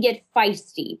 I'm going to get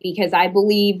feisty because I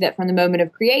believe that from the moment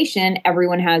of creation,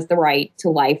 everyone has the right to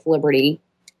life and liberty.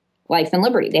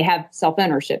 They have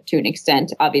self-ownership to an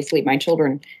extent. Obviously, my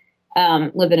children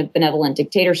live in a benevolent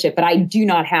dictatorship, but I do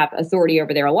not have authority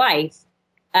over their life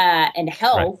and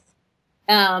health.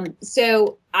 Right.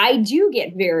 So I do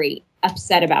get very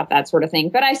upset about that sort of thing.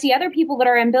 But I see other people that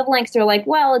are ambivalent because they're like,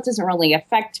 well, it doesn't really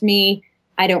affect me.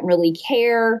 I don't really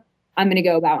care. I'm going to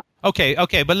go about.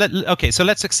 Okay, so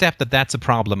let's accept that that's a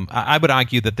problem. I would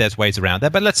argue that there's ways around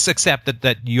that, but let's accept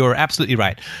that you're absolutely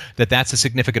right, that that's a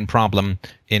significant problem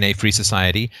in a free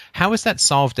society. How is that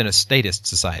solved in a statist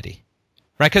society?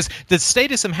 Right, because the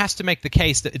statism has to make the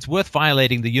case that it's worth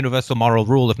violating the universal moral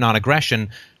rule of non-aggression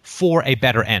for a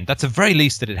better end. That's the very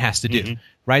least that it has to do,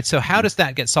 right? So how does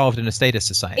that get solved in a statist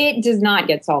society? It does not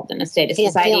get solved in a statist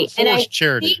society.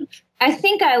 I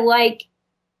think I like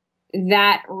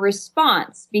that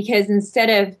response, because instead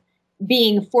of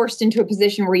being forced into a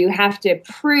position where you have to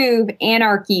prove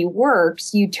anarchy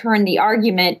works, you turn the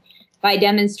argument by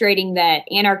demonstrating that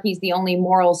anarchy is the only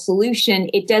moral solution.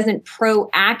 It doesn't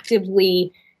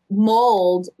proactively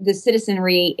mold the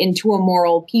citizenry into a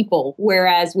moral people.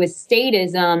 Whereas with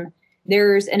statism,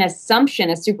 there's an assumption,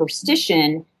 a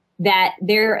superstition that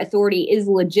their authority is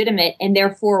legitimate, and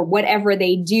therefore whatever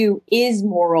they do is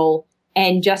moral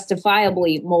and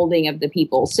justifiably molding of the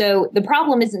people. So the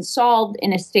problem isn't solved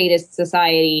in a statist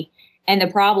society, and the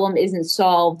problem isn't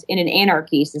solved in an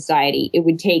anarchy society. It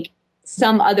would take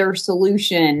some other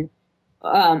solution,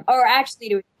 or actually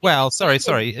to... Well, sorry.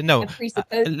 No,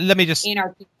 let me just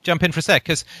jump in for a sec,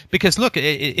 because look,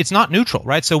 it's not neutral,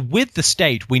 right? So with the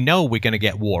state, we know we're going to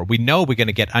get war. We know we're going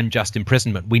to get unjust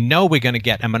imprisonment. We know we're going to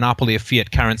get a monopoly of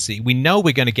fiat currency. We know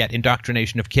we're going to get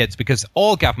indoctrination of kids, because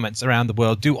all governments around the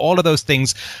world do all of those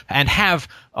things and have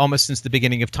almost since the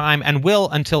beginning of time and will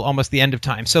until almost the end of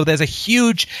time. So there's a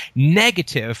huge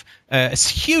negative, a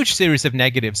huge series of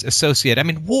negatives associated. I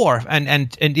mean, war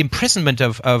and imprisonment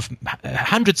of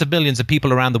hundreds of millions of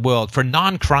people around the world for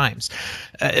non-crimes.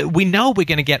 We know we're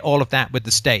going to get all of that with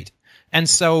the state. And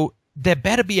so there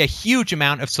better be a huge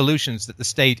amount of solutions that the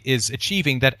state is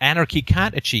achieving that anarchy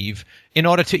can't achieve in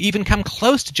order to even come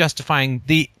close to justifying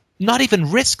the not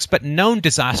even risks but known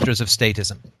disasters of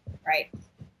statism. Right.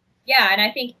 Yeah, and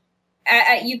I think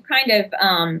you kind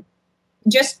of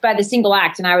just by the single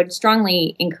act, and I would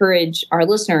strongly encourage our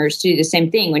listeners to do the same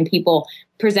thing when people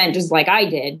present, just like I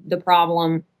did, the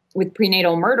problem with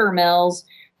prenatal murder mills,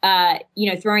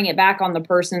 throwing it back on the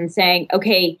person saying,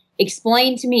 okay,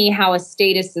 explain to me how a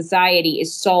statist society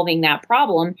is solving that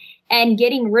problem, and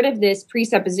getting rid of this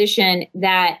presupposition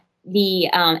that the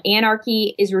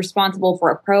anarchy is responsible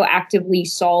for proactively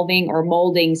solving or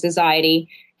molding society,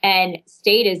 and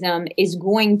statism is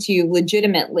going to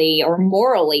legitimately or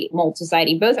morally mold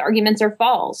society. Both arguments are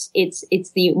false. It's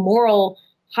the moral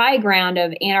high ground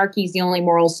of anarchy is the only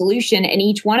moral solution, and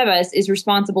each one of us is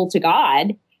responsible to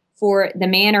God for the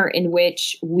manner in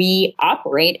which we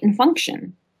operate and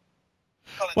function.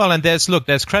 Well, and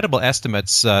there's credible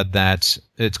estimates that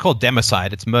it's called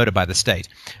democide, it's murder by the state,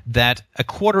 that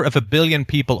 250 million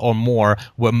people or more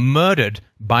were murdered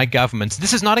by governments.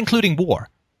 This is not including war.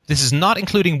 This is not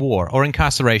including war or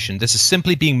incarceration. This is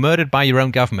simply being murdered by your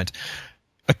own government.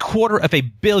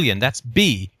 250 million, that's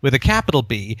B with a capital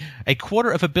B,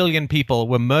 250 million people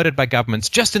were murdered by governments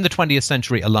just in the 20th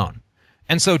century alone.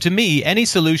 And so to me, any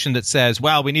solution that says,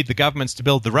 well, we need the governments to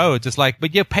build the roads, it's like,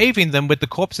 but you're paving them with the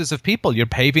corpses of people. You're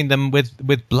paving them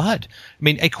with blood. I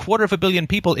mean, 250 million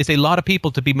people is a lot of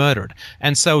people to be murdered.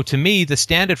 And so to me, the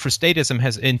standard for statism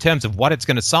has, in terms of what it's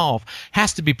going to solve,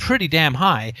 has to be pretty damn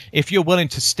high if you're willing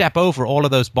to step over all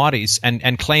of those bodies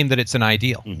and claim that it's an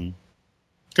ideal. Mm-hmm.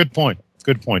 Good point.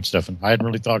 Good point, Stefan.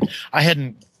 I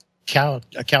hadn't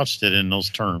couched it in those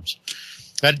terms.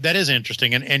 That is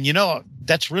interesting, and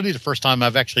that's really the first time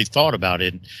I've actually thought about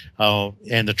it,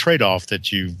 and the trade-off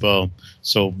that you've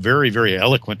so very, very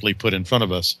eloquently put in front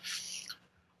of us.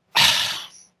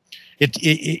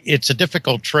 It's a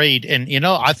difficult trade, and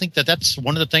I think that's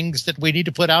one of the things that we need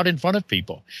to put out in front of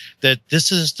people, that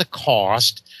this is the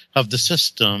cost of the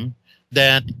system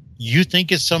that you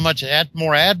think is so much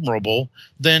more admirable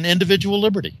than individual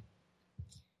liberty.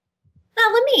 Now,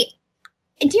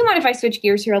 do you mind if I switch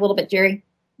gears here a little bit, Jerry?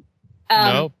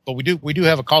 No, but we do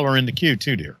have a caller in the queue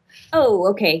too, dear. Oh,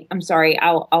 okay. I'm sorry.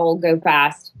 I'll go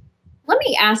fast. Let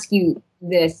me ask you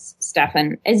this,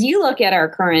 Stefan. As you look at our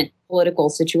current political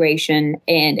situation,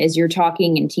 and as you're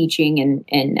talking and teaching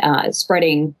and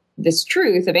spreading this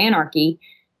truth of anarchy,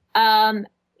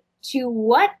 to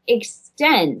what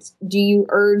extent do you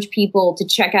urge people to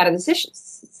check out of the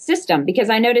system? Because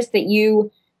I noticed that you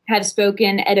have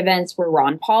spoken at events where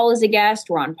Ron Paul is a guest.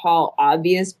 Ron Paul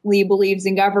obviously believes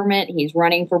in government. He's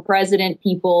running for president.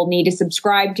 People need to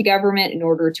subscribe to government in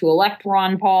order to elect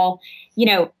Ron Paul.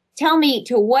 Tell me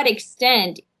to what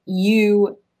extent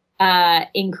you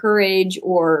encourage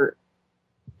or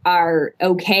are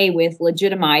okay with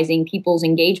legitimizing people's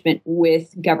engagement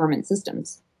with government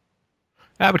systems.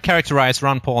 I would characterize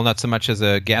Ron Paul not so much as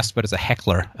a guest, but as a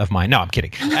heckler of mine. No, I'm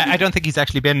kidding. I don't think he's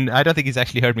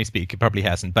actually heard me speak. He probably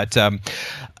hasn't. But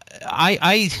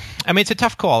I mean, it's a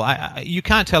tough call. You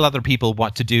can't tell other people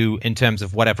what to do in terms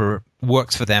of whatever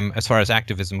works for them as far as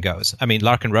activism goes. I mean,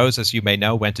 Larkin Rose, as you may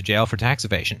know, went to jail for tax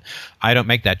evasion. I don't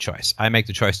make that choice. I make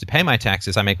the choice to pay my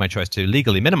taxes. I make my choice to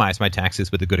legally minimize my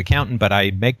taxes with a good accountant, but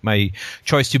I make my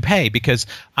choice to pay because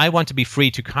I want to be free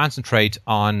to concentrate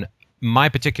on my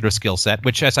particular skill set,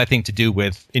 which has, I think, to do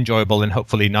with enjoyable and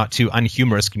hopefully not too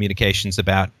unhumorous communications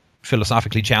about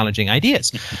philosophically challenging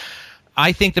ideas.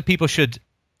 I think that people should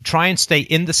try and stay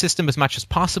in the system as much as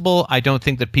possible. I don't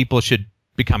think that people should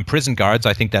become prison guards.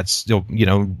 I think that's,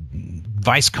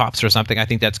 vice cops or something. I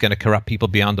think that's going to corrupt people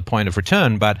beyond the point of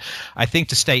return. But I think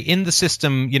to stay in the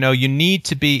system, you need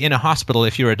to be in a hospital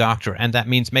if you're a doctor. And that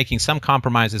means making some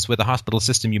compromises with a hospital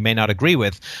system you may not agree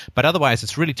with. But otherwise,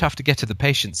 it's really tough to get to the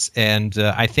patients. And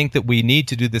I think that we need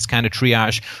to do this kind of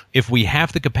triage. If we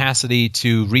have the capacity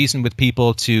to reason with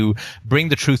people, to bring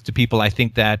the truth to people, I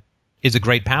think that is a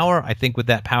great power. I think with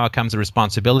that power comes a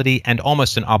responsibility and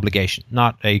almost an obligation,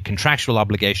 not a contractual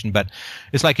obligation, but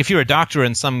it's like if you're a doctor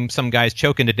and some guy's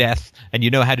choking to death and you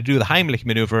know how to do the Heimlich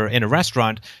maneuver in a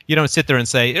restaurant, you don't sit there and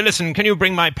say, hey, listen, can you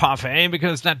bring my parfait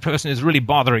because that person is really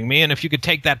bothering me, and if you could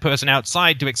take that person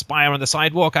outside to expire on the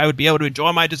sidewalk, I would be able to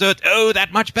enjoy my dessert. Oh,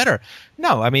 that much better.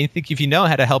 No, I mean, I think if you know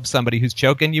how to help somebody who's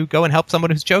choking, you go and help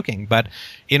someone who's choking. But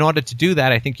in order to do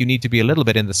that, I think you need to be a little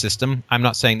bit in the system. I'm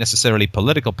not saying necessarily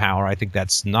political power. I think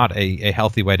that's not a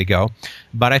healthy way to go.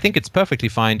 But I think it's perfectly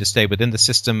fine to stay within the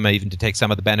system, even to take some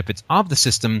of the benefits of the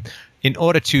system, in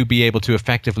order to be able to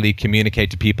effectively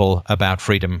communicate to people about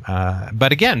freedom.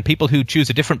 But again, people who choose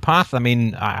a different path, I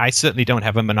mean, I certainly don't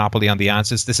have a monopoly on the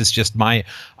answers. This is just my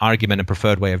argument and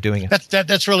preferred way of doing it.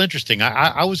 That's real interesting.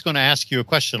 I was going to ask you a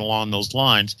question along those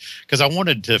lines because I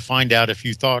wanted to find out if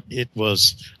you thought it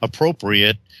was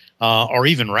appropriate or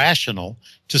even rational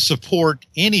to support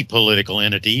any political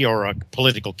entity or a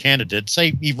political candidate,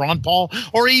 say Ron Paul,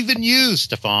 or even you,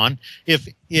 Stefan, if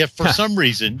for some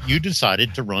reason you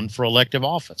decided to run for elective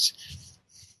office.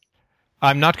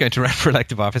 I'm not going to run for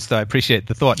elective office, though I appreciate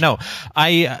the thought. No,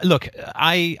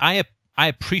 I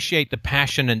appreciate the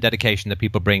passion and dedication that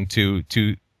people bring to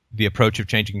the approach of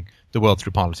changing the world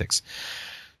through politics.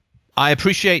 I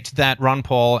appreciate that Ron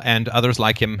Paul and others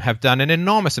like him have done an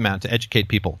enormous amount to educate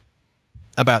people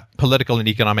about political and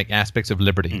economic aspects of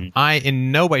liberty. Mm-hmm. I,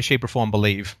 in no way, shape, or form,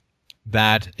 believe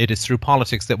that it is through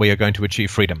politics that we are going to achieve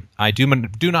freedom. I do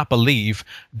not believe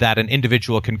that an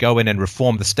individual can go in and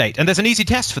reform the state. And there's an easy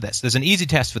test for this.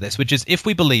 Which is if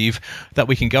we believe that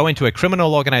we can go into a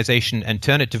criminal organization and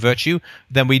turn it to virtue,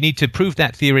 then we need to prove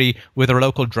that theory with a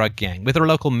local drug gang, with a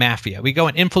local mafia. We go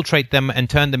and infiltrate them and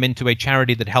turn them into a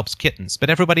charity that helps kittens. But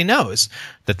everybody knows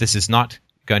that this is not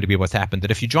going to be what's happened, that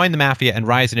if you join the mafia and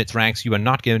rise in its ranks, you are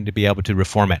not going to be able to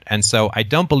reform it. And so I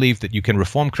don't believe that you can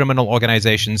reform criminal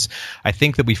organizations. I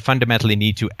think that we fundamentally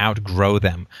need to outgrow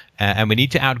them. And we need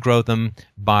to outgrow them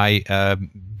by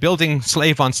building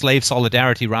slave-on-slave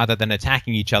solidarity rather than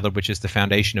attacking each other, which is the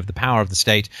foundation of the power of the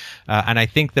state. And I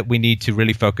think that we need to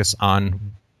really focus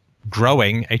on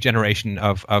growing a generation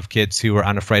of kids who are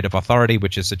unafraid of authority,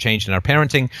 which is a change in our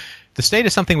parenting. The state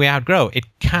is something we outgrow. It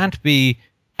can't be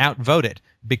outvoted,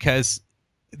 because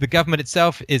the government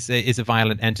itself is a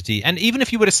violent entity. And even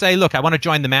if you were to say, look, I want to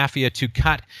join the mafia to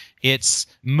cut its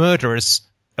murders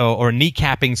or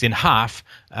kneecappings in half,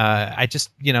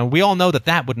 we all know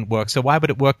that wouldn't work. So why would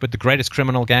it work with the greatest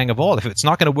criminal gang of all? If it's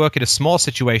not going to work in a small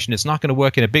situation, it's not going to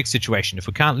work in a big situation. If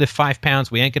we can't lift 5 pounds,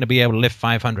 we ain't going to be able to lift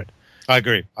 500. I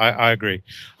agree. I agree.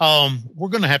 We're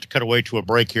going to have to cut away to a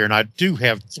break here, and I do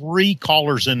have 3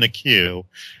 callers in the queue,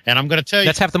 and I'm going to tell you.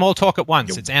 Let's have them all talk at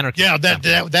once. It's anarchy. Yeah,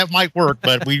 that might work,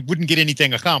 but we wouldn't get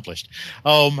anything accomplished.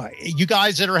 You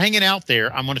guys that are hanging out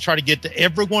there, I'm going to try to get to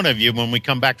every one of you when we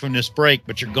come back from this break,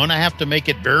 but you're going to have to make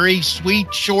it very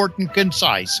sweet, short, and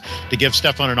concise to give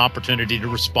Stefan an opportunity to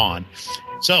respond.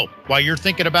 So while you're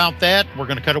thinking about that, we're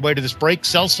going to cut away to this break,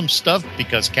 sell some stuff,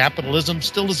 because capitalism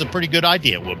still is a pretty good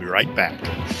idea. We'll be right back.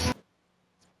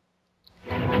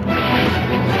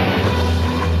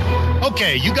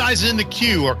 Okay, you guys in the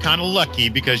queue are kind of lucky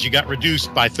because you got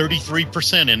reduced by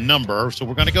 33% in number. So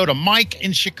we're going to go to Mike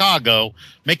in Chicago.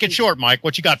 Make it short, Mike.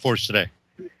 What you got for us today?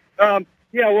 Yeah,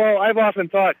 well, I've often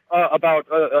thought about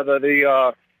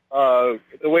the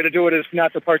way to do it is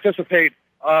not to participate.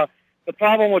 The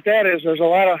problem with that is there's a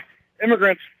lot of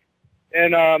immigrants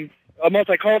and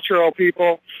multicultural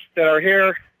people that are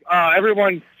here.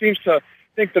 Everyone seems to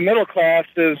think the middle class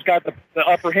has got the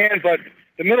upper hand, but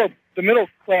the middle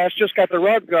class just got the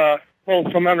rug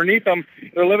pulled from underneath them.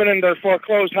 They're living in their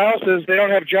foreclosed houses. They don't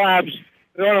have jobs.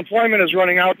 Their unemployment is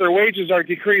running out. Their wages are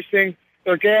decreasing.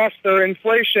 Their gas, their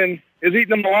inflation is eating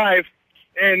them alive.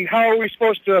 And how are we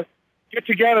supposed to get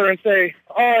together and say,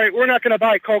 all right, we're not going to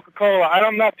buy Coca-Cola.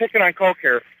 I'm not picking on Coke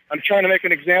here. I'm trying to make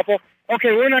an example.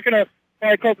 Okay, we're not going to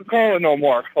buy Coca-Cola no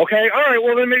more. Okay, all right,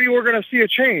 well, then maybe we're going to see a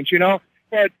change,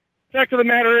 But fact of the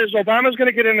matter is Obama's going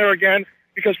to get in there again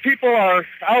because people are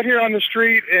out here on the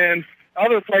street and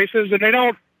other places, and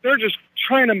they're just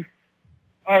trying to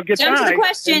get Jump by. To the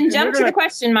question. Jump to the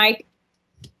question, Mike.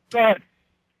 Go ahead.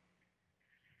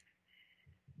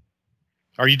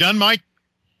 Are you done, Mike?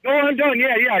 No, I'm done.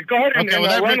 Yeah. Go ahead. Okay,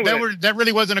 that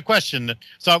really wasn't a question.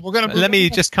 So we're going to... Let me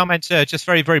just comment just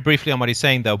very, very briefly on what he's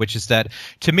saying, though, which is that,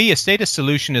 to me, a status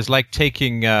solution is like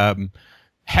taking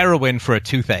heroin for a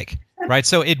toothache, right?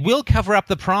 So it will cover up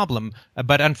the problem,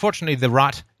 but unfortunately, the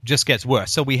rot just gets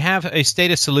worse. So we have a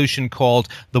status solution called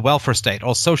the welfare state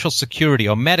or Social Security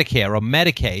or Medicare or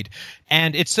Medicaid.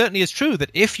 And it certainly is true that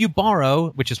if you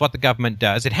borrow, which is what the government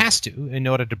does, it has to in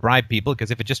order to bribe people, because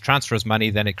if it just transfers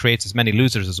money, then it creates as many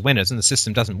losers as winners, and the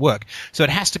system doesn't work. So it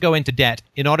has to go into debt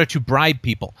in order to bribe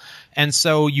people. And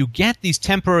so you get these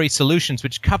temporary solutions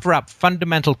which cover up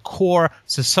fundamental core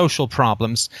social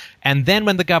problems. And then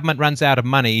when the government runs out of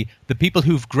money, the people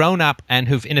who've grown up and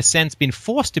who've, in a sense, been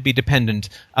forced to be dependent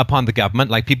upon the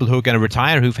government, like people who are going to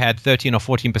retire who've had 13 or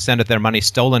 14% of their money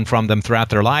stolen from them throughout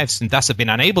their lives and thus have been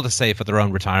unable to save for their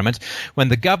own retirement. When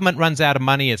the government runs out of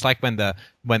money, it's like when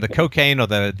the cocaine or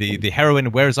the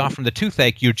heroin wears off from the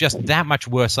toothache, you're just that much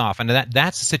worse off. And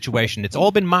that's the situation. It's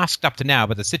all been masked up to now,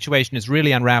 but the situation is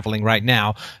really unraveling right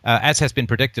now, as has been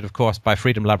predicted, of course, by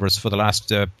freedom lovers for the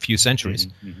last few centuries.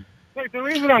 Mm-hmm. Look, the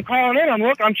reason I'm calling in,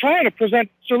 I'm trying to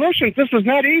present solutions. This is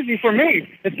not easy for me.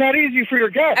 It's not easy for your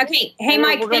guests. Okay. Hey,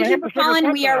 Mike, thank you for calling.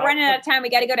 We are running out of time. We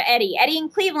got to go to Eddie. Eddie in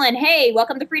Cleveland. Hey,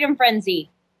 welcome to Freedom Frenzy.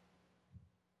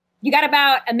 You got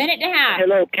about a minute and a half.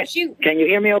 Hello. Can you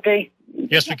hear me okay?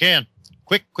 Yes, we can.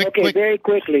 Quick. Okay, very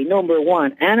quickly. Number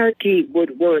one, anarchy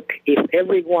would work if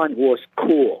everyone was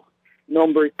cool.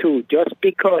 Number two, just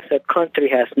because a country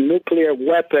has nuclear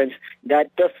weapons,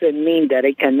 that doesn't mean that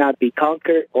it cannot be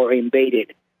conquered or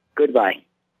invaded. Goodbye.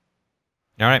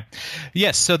 All right.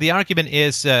 Yes, so the argument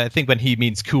is, I think when he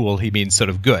means cool, he means sort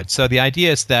of good. So the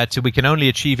idea is that we can only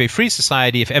achieve a free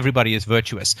society if everybody is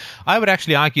virtuous. I would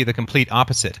actually argue the complete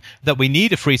opposite, that we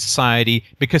need a free society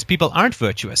because people aren't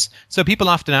virtuous. So people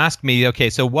often ask me, okay,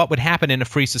 so what would happen in a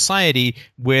free society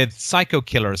with psycho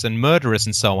killers and murderers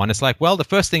and so on? It's like, well, the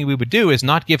first thing we would do is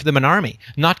not give them an army,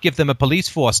 not give them a police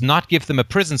force, not give them a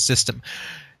prison system.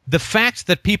 The fact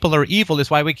that people are evil is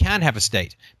why we can't have a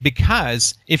state.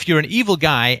 Because if you're an evil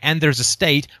guy and there's a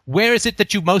state, where is it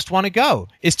that you most want to go?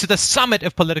 Is to the summit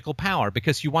of political power,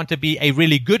 because you want to be a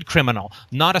really good criminal,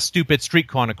 not a stupid street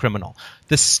corner criminal.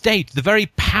 The state, the very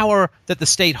power that the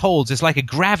state holds, is like a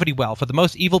gravity well for the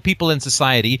most evil people in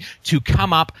society to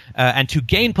come up and to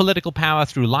gain political power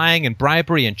through lying and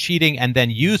bribery and cheating, and then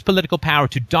use political power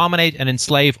to dominate and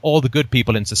enslave all the good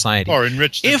people in society. Or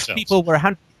enrich themselves. If people were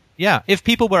if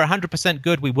people were 100%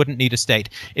 good, we wouldn't need a state.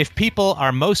 If people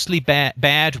are mostly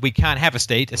bad, we can't have a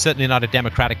state. It's certainly not a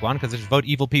democratic one, because they just vote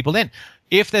evil people in.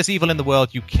 If there's evil in the world,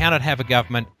 you cannot have a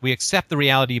government. We accept the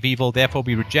reality of evil, therefore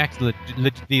we reject the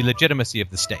legitimacy of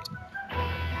the state.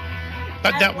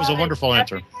 That was a wonderful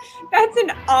answer. That's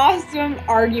an awesome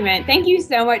argument. Thank you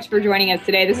so much for joining us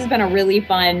today. This has been a really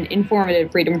fun,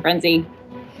 informative Freedom Frenzy.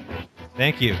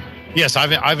 Thank you. Yes,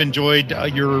 I've enjoyed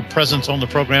your presence on the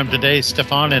program today,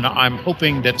 Stefan, and I'm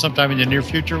hoping that sometime in the near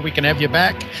future we can have you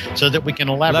back so that we can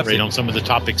elaborate on some of the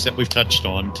topics that we've touched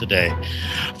on today.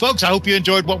 Folks, I hope you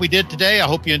enjoyed what we did today. I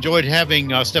hope you enjoyed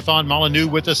having Stefan Molyneux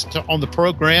with us on the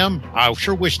program. I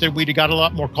sure wish that we'd have got a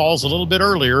lot more calls a little bit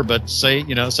earlier, but say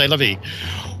la vie.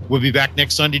 We'll be back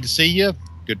next Sunday to see you.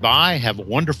 Goodbye. Have a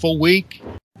wonderful week.